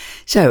tomorrow.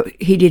 So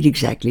he did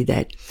exactly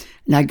that.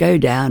 And I go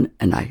down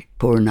and I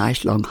pour a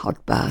nice long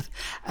hot bath.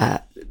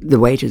 The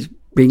waiters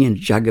bring in a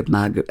jug of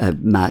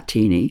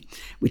martini,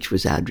 which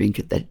was our drink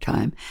at that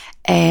time.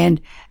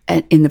 And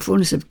in the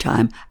fullness of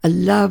time, a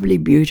lovely,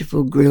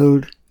 beautiful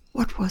grilled,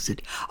 what was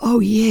it? Oh,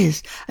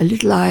 yes, a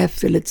little eye of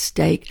fillet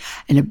steak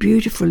and a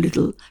beautiful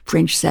little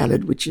French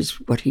salad, which is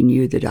what he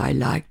knew that I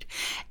liked,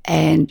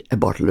 and a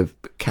bottle of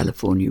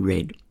California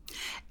Red.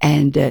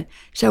 And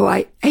so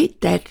I ate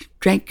that,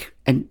 drank,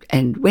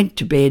 and went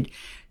to bed,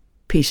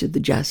 peace of the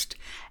just,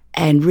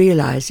 and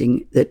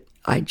realising that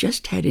I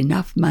just had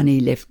enough money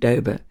left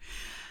over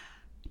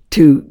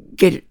to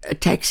get a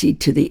taxi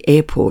to the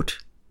airport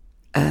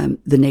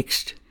the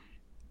next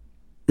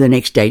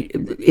day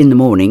in the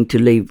morning to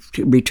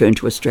return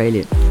to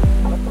Australia.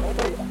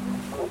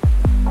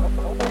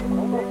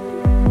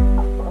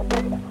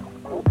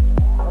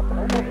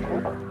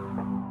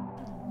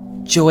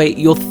 Joy,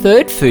 your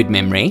third food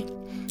memory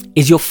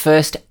is your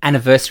first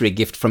anniversary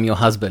gift from your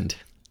husband.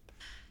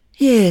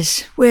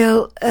 Yes,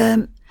 well,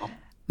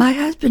 my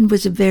husband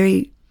was a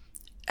very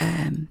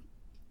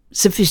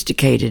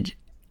sophisticated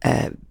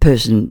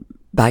person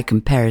by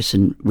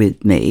comparison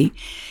with me,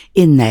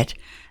 in that...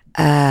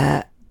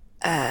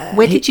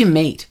 Where did you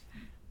meet?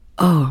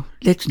 Oh,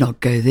 let's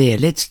not go there.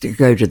 Let's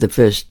go to the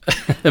first...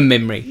 The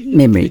memory.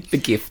 The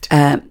gift.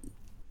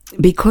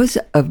 Because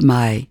of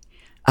my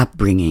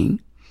upbringing,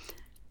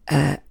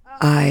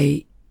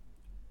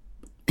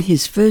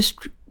 his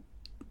first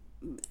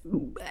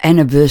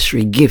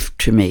anniversary gift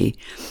to me,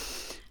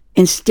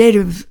 instead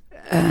of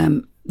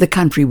the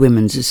Country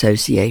Women's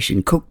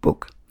Association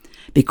cookbook,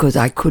 because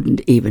I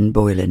couldn't even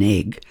boil an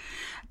egg,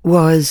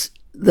 was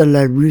the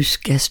Larousse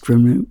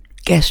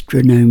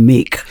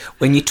Gastronomique.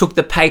 When you took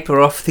the paper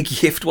off the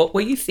gift, what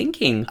were you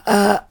thinking?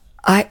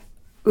 I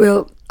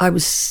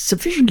was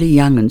sufficiently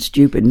young and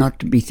stupid not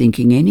to be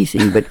thinking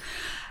anything, but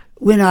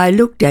when I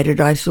looked at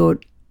it, I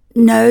thought,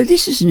 no,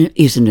 this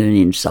isn't an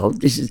insult.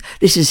 This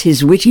is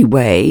his witty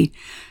way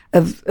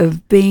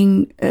of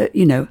being,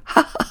 and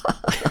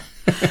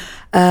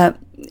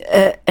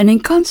in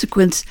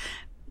consequence,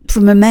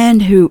 from a man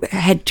who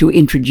had to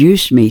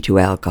introduce me to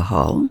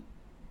alcohol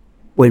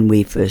when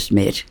we first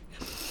met.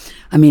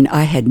 I mean,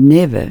 I had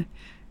never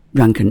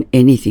drunken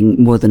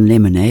anything more than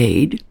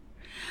lemonade,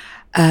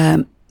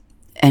 and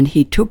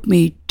he took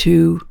me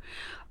to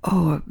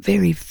a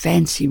very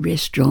fancy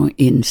restaurant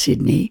in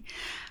Sydney.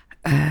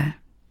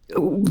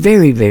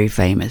 Very, very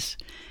famous,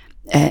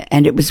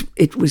 and it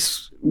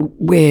was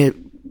where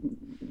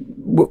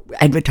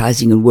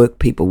advertising and work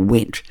people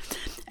went,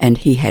 and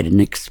he had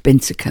an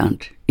expense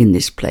account in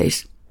this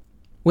place.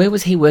 Where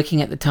was he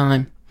working at the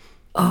time?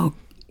 Oh,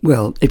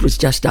 well, it was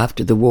just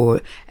after the war,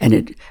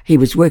 and he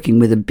was working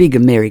with a big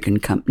American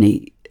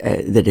company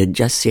that had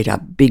just set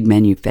up big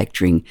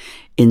manufacturing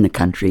in the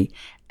country.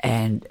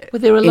 And were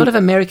there a lot of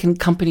American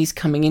companies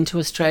coming into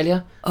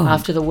Australia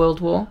after the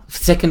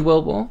Second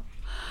World War?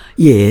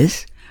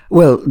 Yes.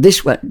 Well,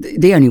 this one,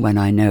 the only one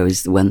I know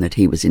is the one that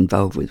he was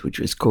involved with, which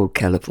was called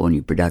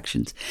California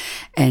Productions,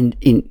 and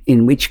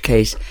in which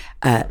case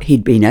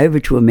he'd been over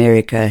to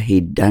America,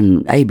 he'd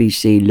done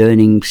ABC,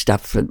 learning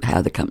stuff for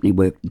how the company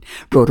worked,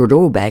 brought it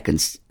all back,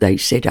 and they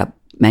set up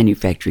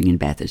manufacturing in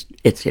Bathurst,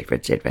 etc.,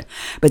 etc.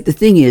 But the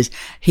thing is,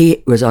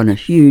 he was on a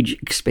huge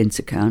expense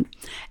account,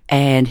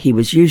 and he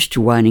was used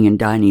to wining and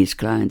dining his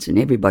clients and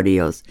everybody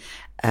else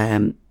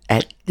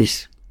at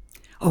this.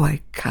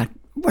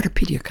 What a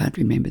pity I can't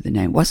remember the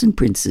name. It wasn't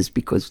Prince's,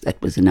 because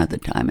that was another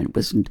time, and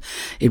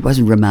it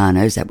wasn't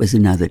Romano's, that was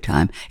another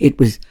time. It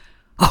was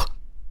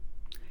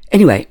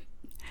anyway,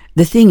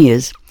 the thing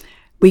is,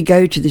 we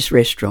go to this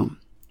restaurant,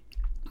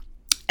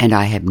 and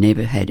I have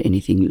never had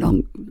anything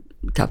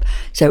tough.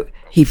 So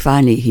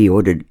he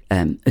ordered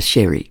a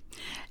sherry.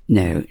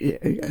 No,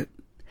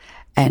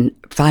 and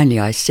finally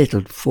I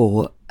settled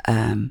for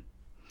a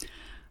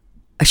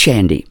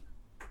shandy,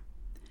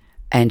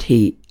 and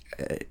he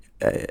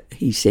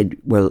said,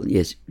 well,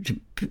 yes,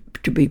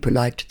 to be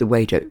polite to the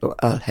waiter,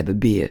 I'll have a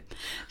beer.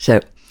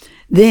 So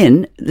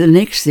then the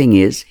next thing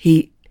is,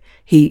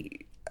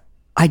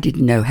 I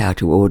didn't know how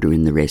to order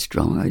in the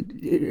restaurant.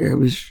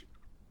 It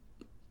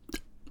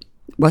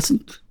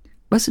wasn't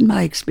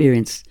my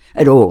experience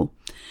at all.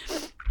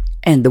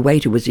 And the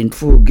waiter was in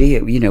full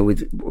gear,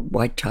 with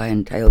white tie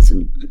and tails,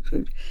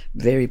 and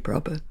very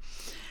proper.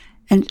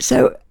 And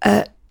so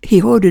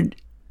he ordered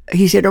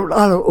he said, "Oh,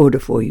 I'll order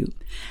for you."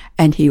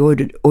 And he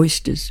ordered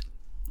oysters.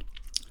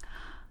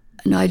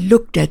 And I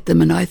looked at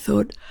them and I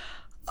thought,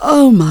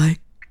 oh my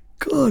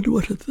God,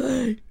 what are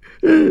they?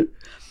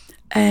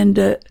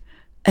 And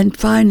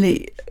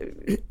finally,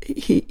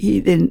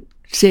 he then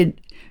said,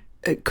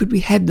 could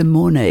we have them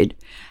mornayed?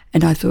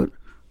 And I thought,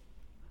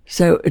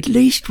 so at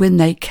least when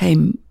they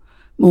came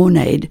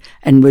mornayed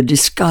and were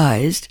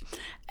disguised,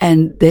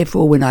 and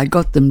therefore when I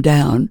got them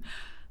down,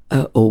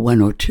 or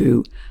one or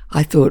two,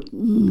 I thought,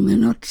 they're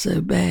not so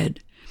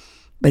bad.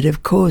 But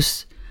of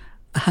course,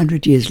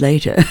 100 years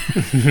later,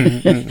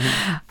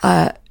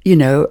 I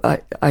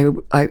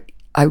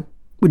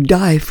would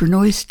die for an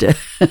oyster.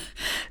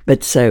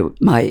 But so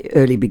my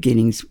early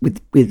beginnings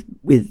with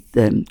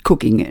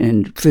cooking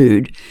and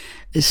food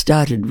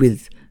started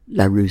with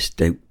La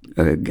Ruste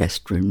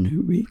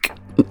Gastronomique.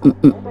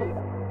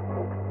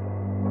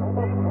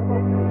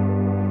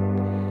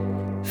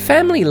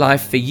 Family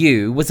life for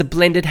you was a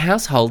blended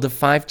household of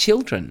 5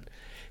 children.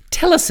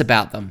 Tell us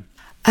about them.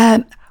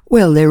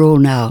 Well, they're all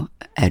now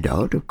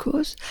adult, of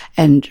course,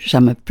 and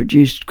some have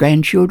produced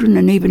grandchildren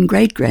and even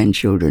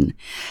great-grandchildren.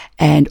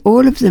 And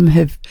all of them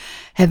have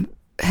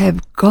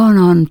gone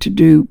on to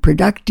do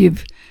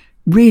productive,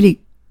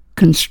 really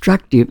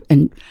constructive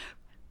and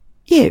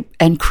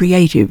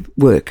creative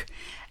work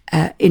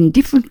in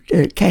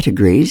different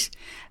categories.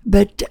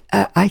 But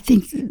I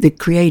think the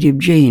creative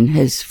gene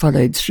has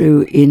followed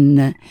through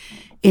in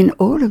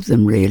all of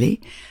them,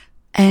 really.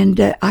 And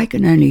I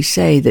can only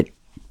say that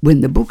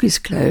when the book is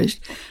closed,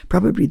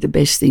 probably the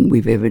best thing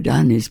we've ever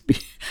done is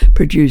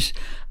produce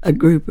a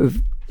group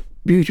of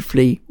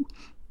beautifully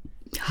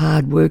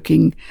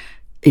hard-working,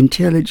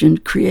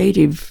 intelligent,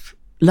 creative,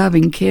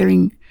 loving,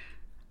 caring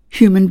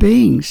human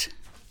beings.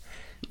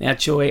 Now,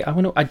 Joy,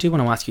 I do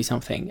want to ask you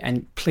something,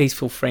 and please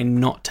feel free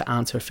not to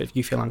answer if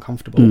you feel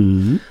uncomfortable.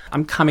 Mm-hmm.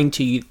 I'm coming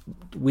to you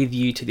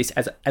to this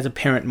as a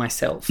parent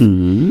myself.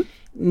 Mm-hmm.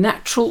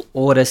 Natural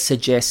order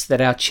suggests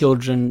that our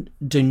children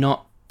do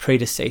not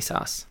predecease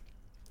us.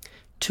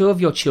 2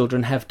 of your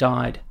children have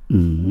died.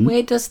 Mm-hmm.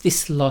 Where does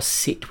this loss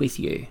sit with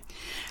you?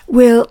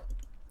 Well,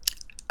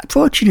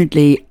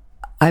 fortunately,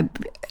 and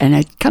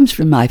it comes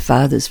from my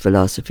father's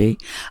philosophy,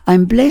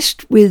 I'm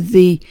blessed with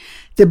the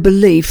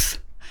belief,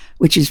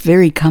 which is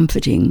very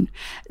comforting,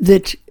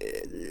 that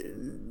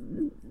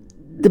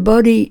the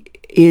body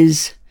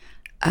is,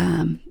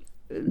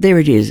 there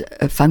it is,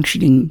 a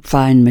functioning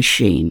fine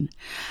machine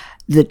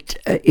that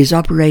is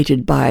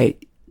operated by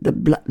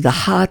the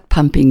heart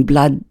pumping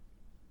blood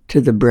to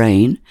the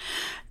brain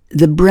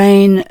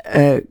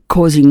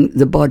causing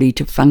the body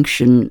to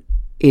function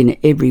in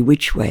every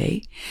which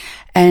way,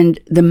 and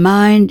the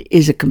mind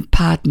is a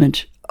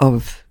compartment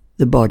of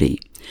the body.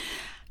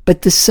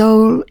 But the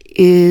soul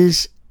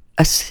is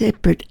a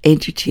separate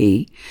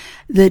entity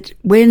that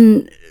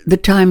when the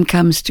time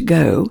comes to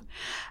go,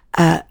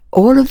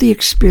 all of the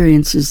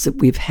experiences that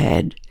we've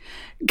had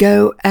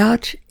go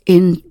out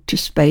into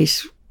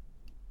space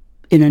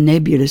in a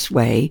nebulous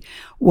way,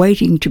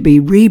 waiting to be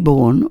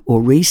reborn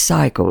or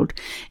recycled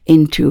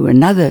into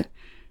another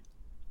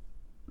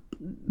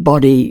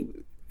body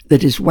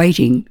that is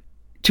waiting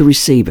to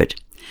receive it.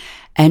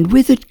 And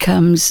with it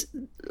comes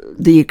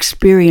the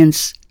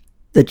experience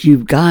that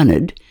you've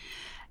garnered,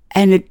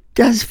 and it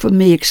does for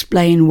me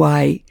explain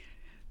why,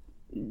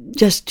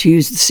 just to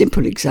use the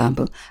simple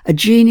example, a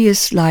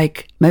genius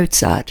like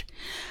Mozart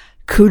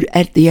could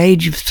at the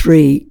age of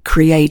 3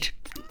 create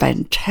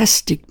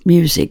fantastic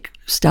music,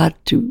 start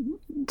to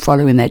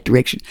follow in that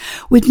direction,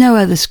 with no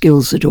other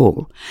skills at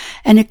all.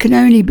 And it can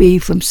only be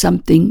from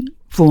something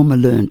former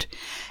learnt.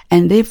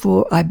 And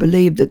therefore I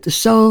believe that the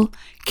soul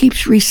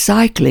keeps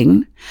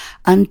recycling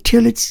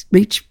until it's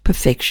reached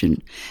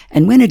perfection.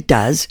 And when it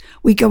does,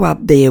 we go up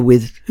there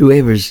with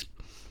whoever's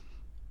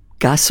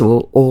Gus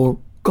or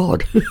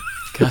God.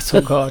 Gus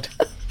or God.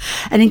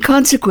 And in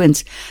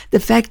consequence, the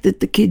fact that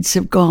the kids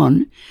have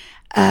gone,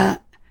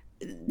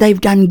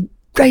 they've done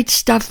great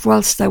stuff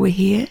whilst they were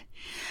here.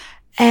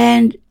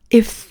 And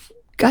if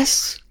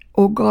Gus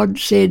or God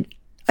said,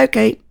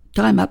 okay,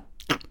 time up,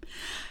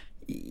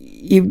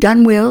 you've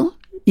done well,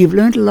 you've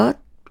learnt a lot,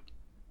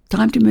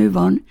 time to move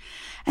on.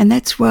 And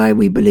that's why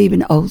we believe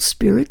in old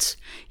spirits.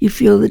 You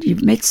feel that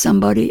you've met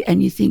somebody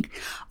and you think,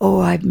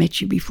 oh, I've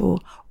met you before,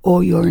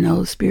 or you're an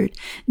old spirit.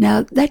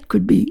 Now, that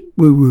could be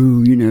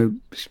woo-woo,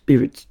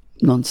 spirit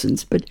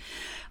nonsense, but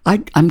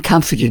I'm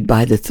comforted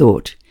by the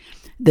thought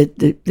that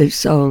the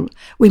soul,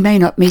 we may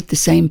not meet the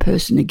same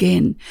person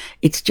again.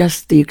 It's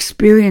just the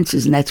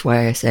experiences, and that's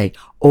why I say,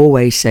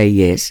 always say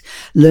yes.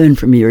 Learn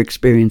from your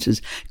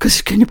experiences, because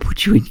it's going to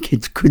put you in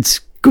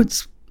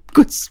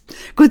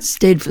good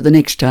stead for the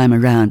next time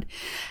around.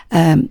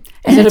 And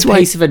is it a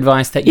piece of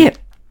advice that you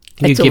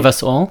give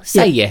us all?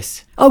 Say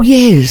yes. Oh,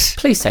 yes.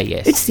 Please say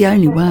yes. It's the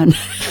only one.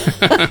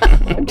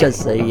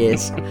 Just say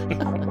yes.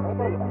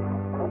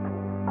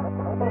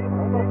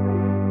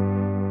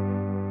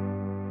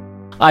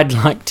 I'd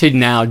like to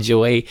now,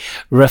 Joy,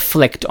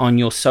 reflect on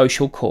your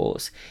social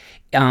cause.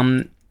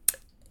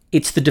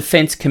 It's the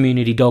Defence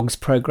Community Dogs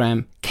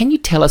program. Can you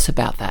tell us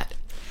about that?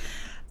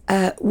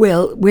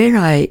 Well, where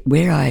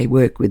I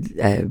work with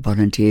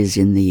volunteers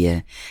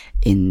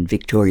in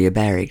Victoria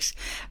Barracks,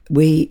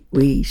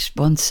 we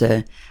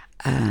sponsor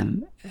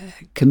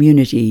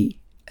community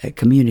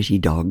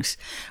dogs,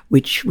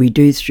 which we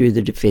do through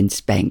the Defence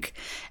Bank,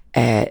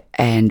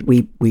 and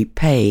we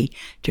pay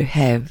to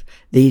have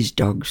these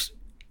dogs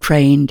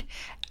trained.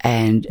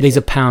 And these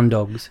are pound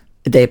dogs.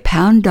 They're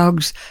pound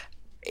dogs,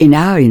 in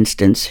our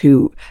instance,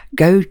 who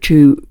go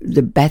to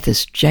the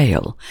Bathurst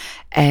jail,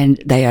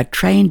 and they are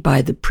trained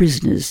by the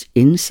prisoners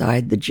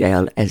inside the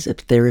jail as a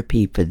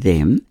therapy for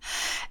them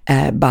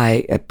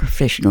by a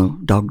professional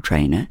dog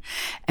trainer.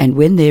 And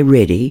when they're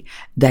ready,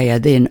 they are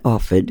then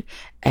offered,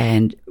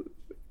 and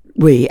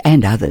we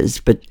and others,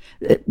 but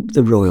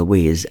the Royal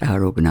We is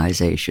our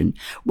organisation,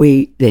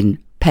 we then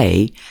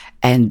pay,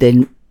 and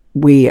then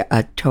we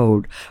are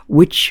told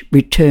which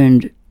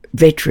returned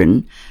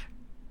veteran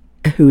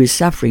who is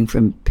suffering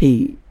from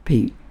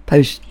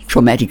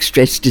post-traumatic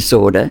stress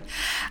disorder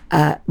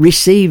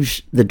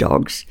receives the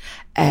dogs,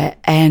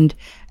 and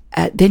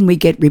then we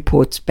get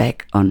reports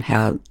back on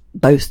how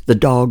both the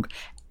dog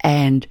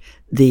and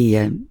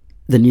the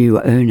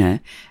new owner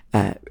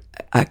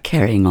are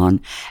carrying on,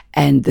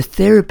 and the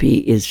therapy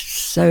is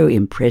so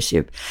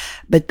impressive.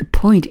 But the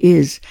point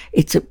is,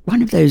 it's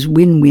one of those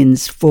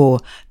win-wins for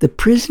the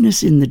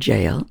prisoners in the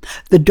jail,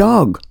 the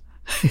dog.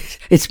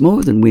 It's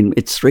more than win.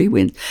 It's 3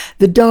 wins.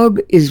 The dog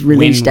is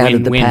released out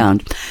of the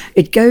pound.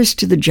 It goes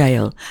to the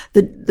jail.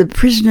 The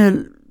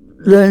prisoner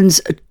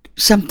learns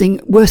something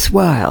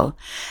worthwhile,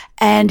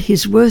 and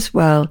his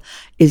worthwhile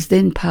is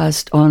then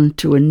passed on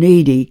to a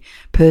needy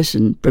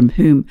person from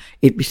whom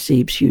it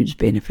receives huge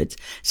benefits.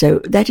 So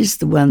that is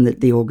the one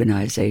that the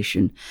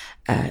organisation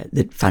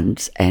that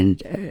funds,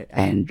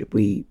 and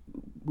we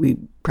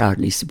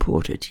proudly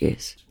support it.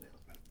 Yes.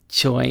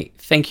 Joy,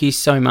 thank you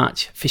so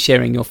much for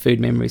sharing your food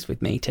memories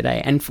with me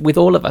today and with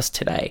all of us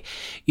today.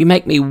 You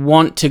make me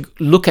want to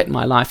look at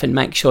my life and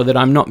make sure that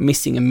I'm not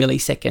missing a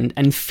millisecond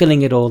and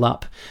filling it all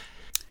up.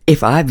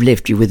 If I've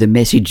left you with a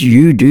message,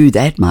 you do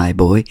that, my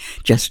boy.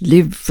 Just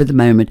live for the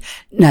moment.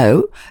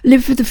 No,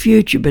 live for the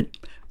future, but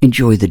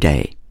enjoy the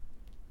day.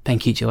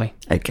 Thank you, Joy.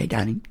 Okay,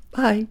 darling.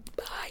 Bye.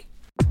 Bye.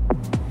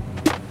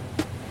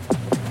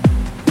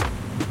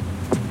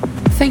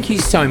 Thank you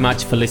so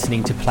much for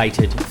listening to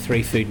Plated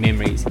 3 Food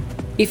Memories.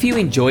 If you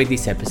enjoyed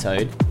this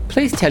episode,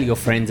 please tell your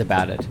friends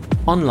about it,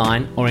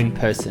 online or in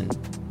person.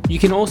 You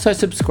can also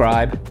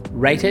subscribe,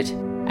 rate it,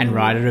 and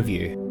write a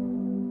review.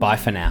 Bye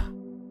for now.